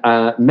can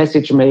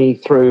message me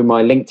through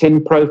my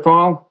LinkedIn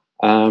profile,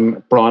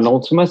 Brian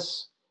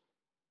Altimus,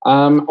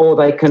 or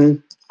they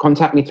can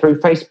contact me through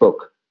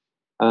Facebook.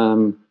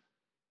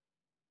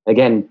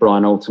 Again,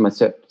 Brian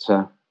Altimus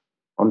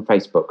on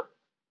Facebook.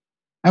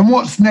 And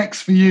what's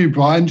next for you,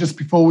 Brian, just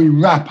before we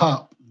wrap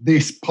up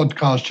this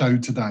podcast show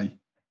today?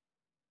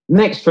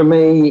 Next for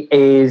me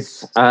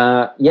is,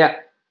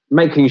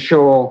 making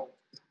sure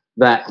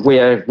that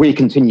we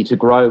continue to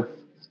grow.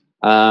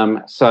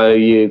 So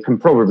you can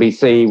probably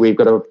see we've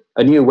got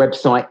a new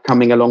website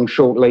coming along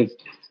shortly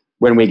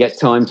when we get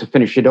time to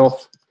finish it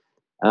off.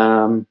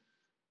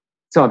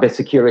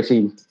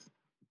 Cybersecurity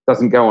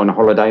doesn't go on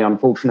holiday,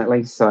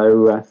 unfortunately,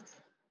 so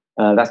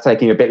that's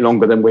taking a bit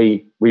longer than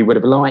we would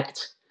have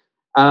liked.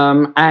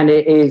 And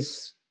it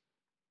is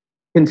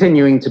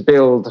continuing to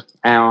build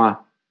our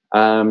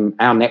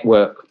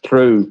network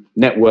through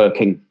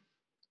networking.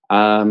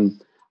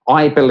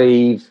 I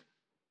believe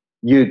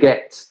you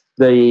get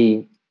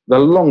the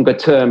longer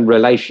term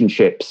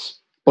relationships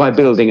by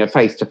building a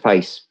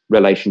face-to-face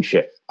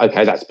relationship.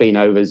 Okay, that's been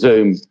over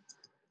Zoom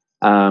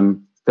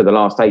for the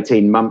last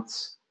 18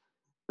 months,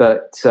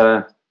 but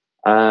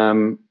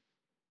my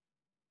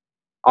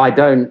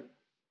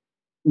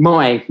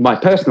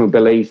personal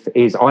belief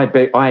is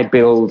I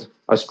build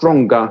a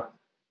stronger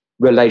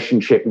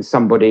relationship with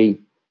somebody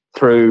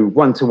through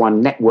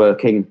one-to-one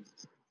networking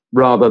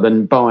rather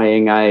than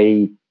buying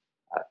a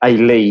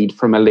lead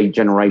from a lead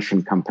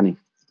generation company.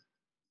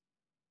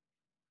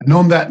 And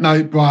on that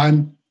note,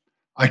 Brian,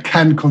 I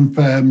can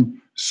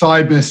confirm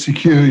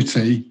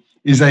cybersecurity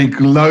is a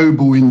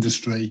global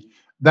industry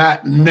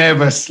that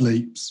never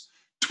sleeps,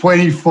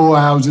 24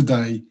 hours a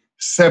day,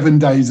 7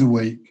 days a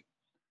week.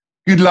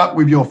 Good luck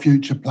with your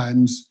future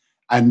plans,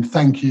 and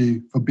thank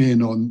you for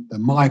being on the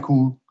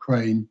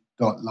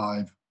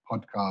michaelcrane.live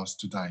podcast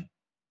today.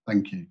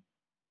 Thank you.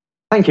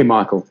 Thank you,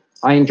 Michael.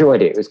 I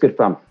enjoyed it. It was good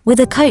fun.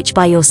 With a coach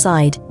by your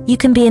side, you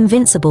can be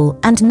invincible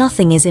and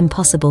nothing is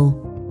impossible.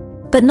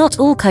 But not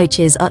all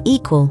coaches are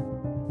equal.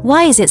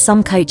 Why is it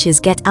some coaches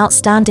get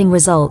outstanding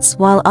results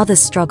while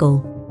others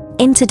struggle?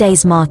 In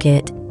today's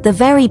market, the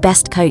very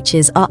best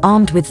coaches are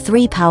armed with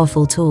 3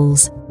 powerful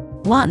tools.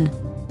 1.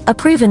 A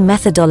proven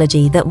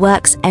methodology that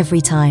works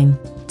every time.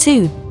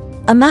 2.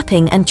 A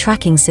mapping and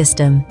tracking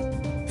system.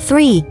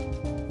 3.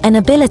 An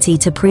ability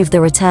to prove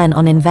the return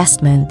on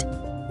investment.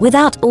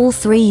 Without all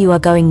 3, you are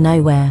going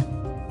nowhere.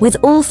 With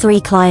all 3,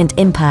 client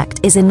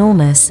impact is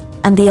enormous,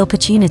 and the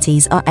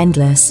opportunities are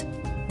endless.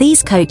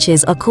 These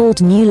coaches are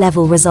called New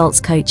Level Results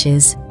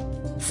coaches.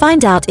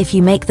 Find out if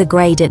you make the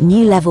grade at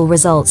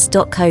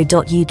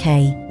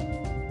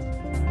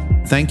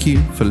newlevelresults.co.uk. Thank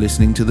you for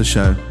listening to the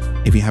show.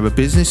 If you have a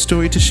business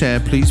story to share,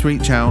 please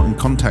reach out and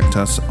contact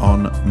us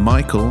on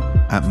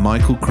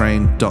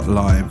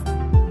michael@michaelcrane.live.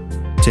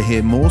 To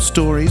hear more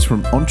stories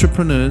from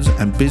entrepreneurs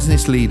and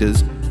business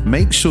leaders,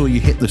 make sure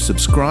you hit the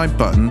subscribe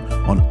button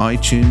on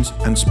iTunes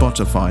and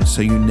Spotify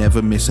so you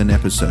never miss an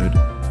episode.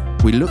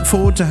 We look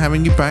forward to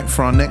having you back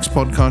for our next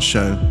podcast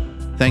show.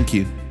 Thank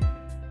you.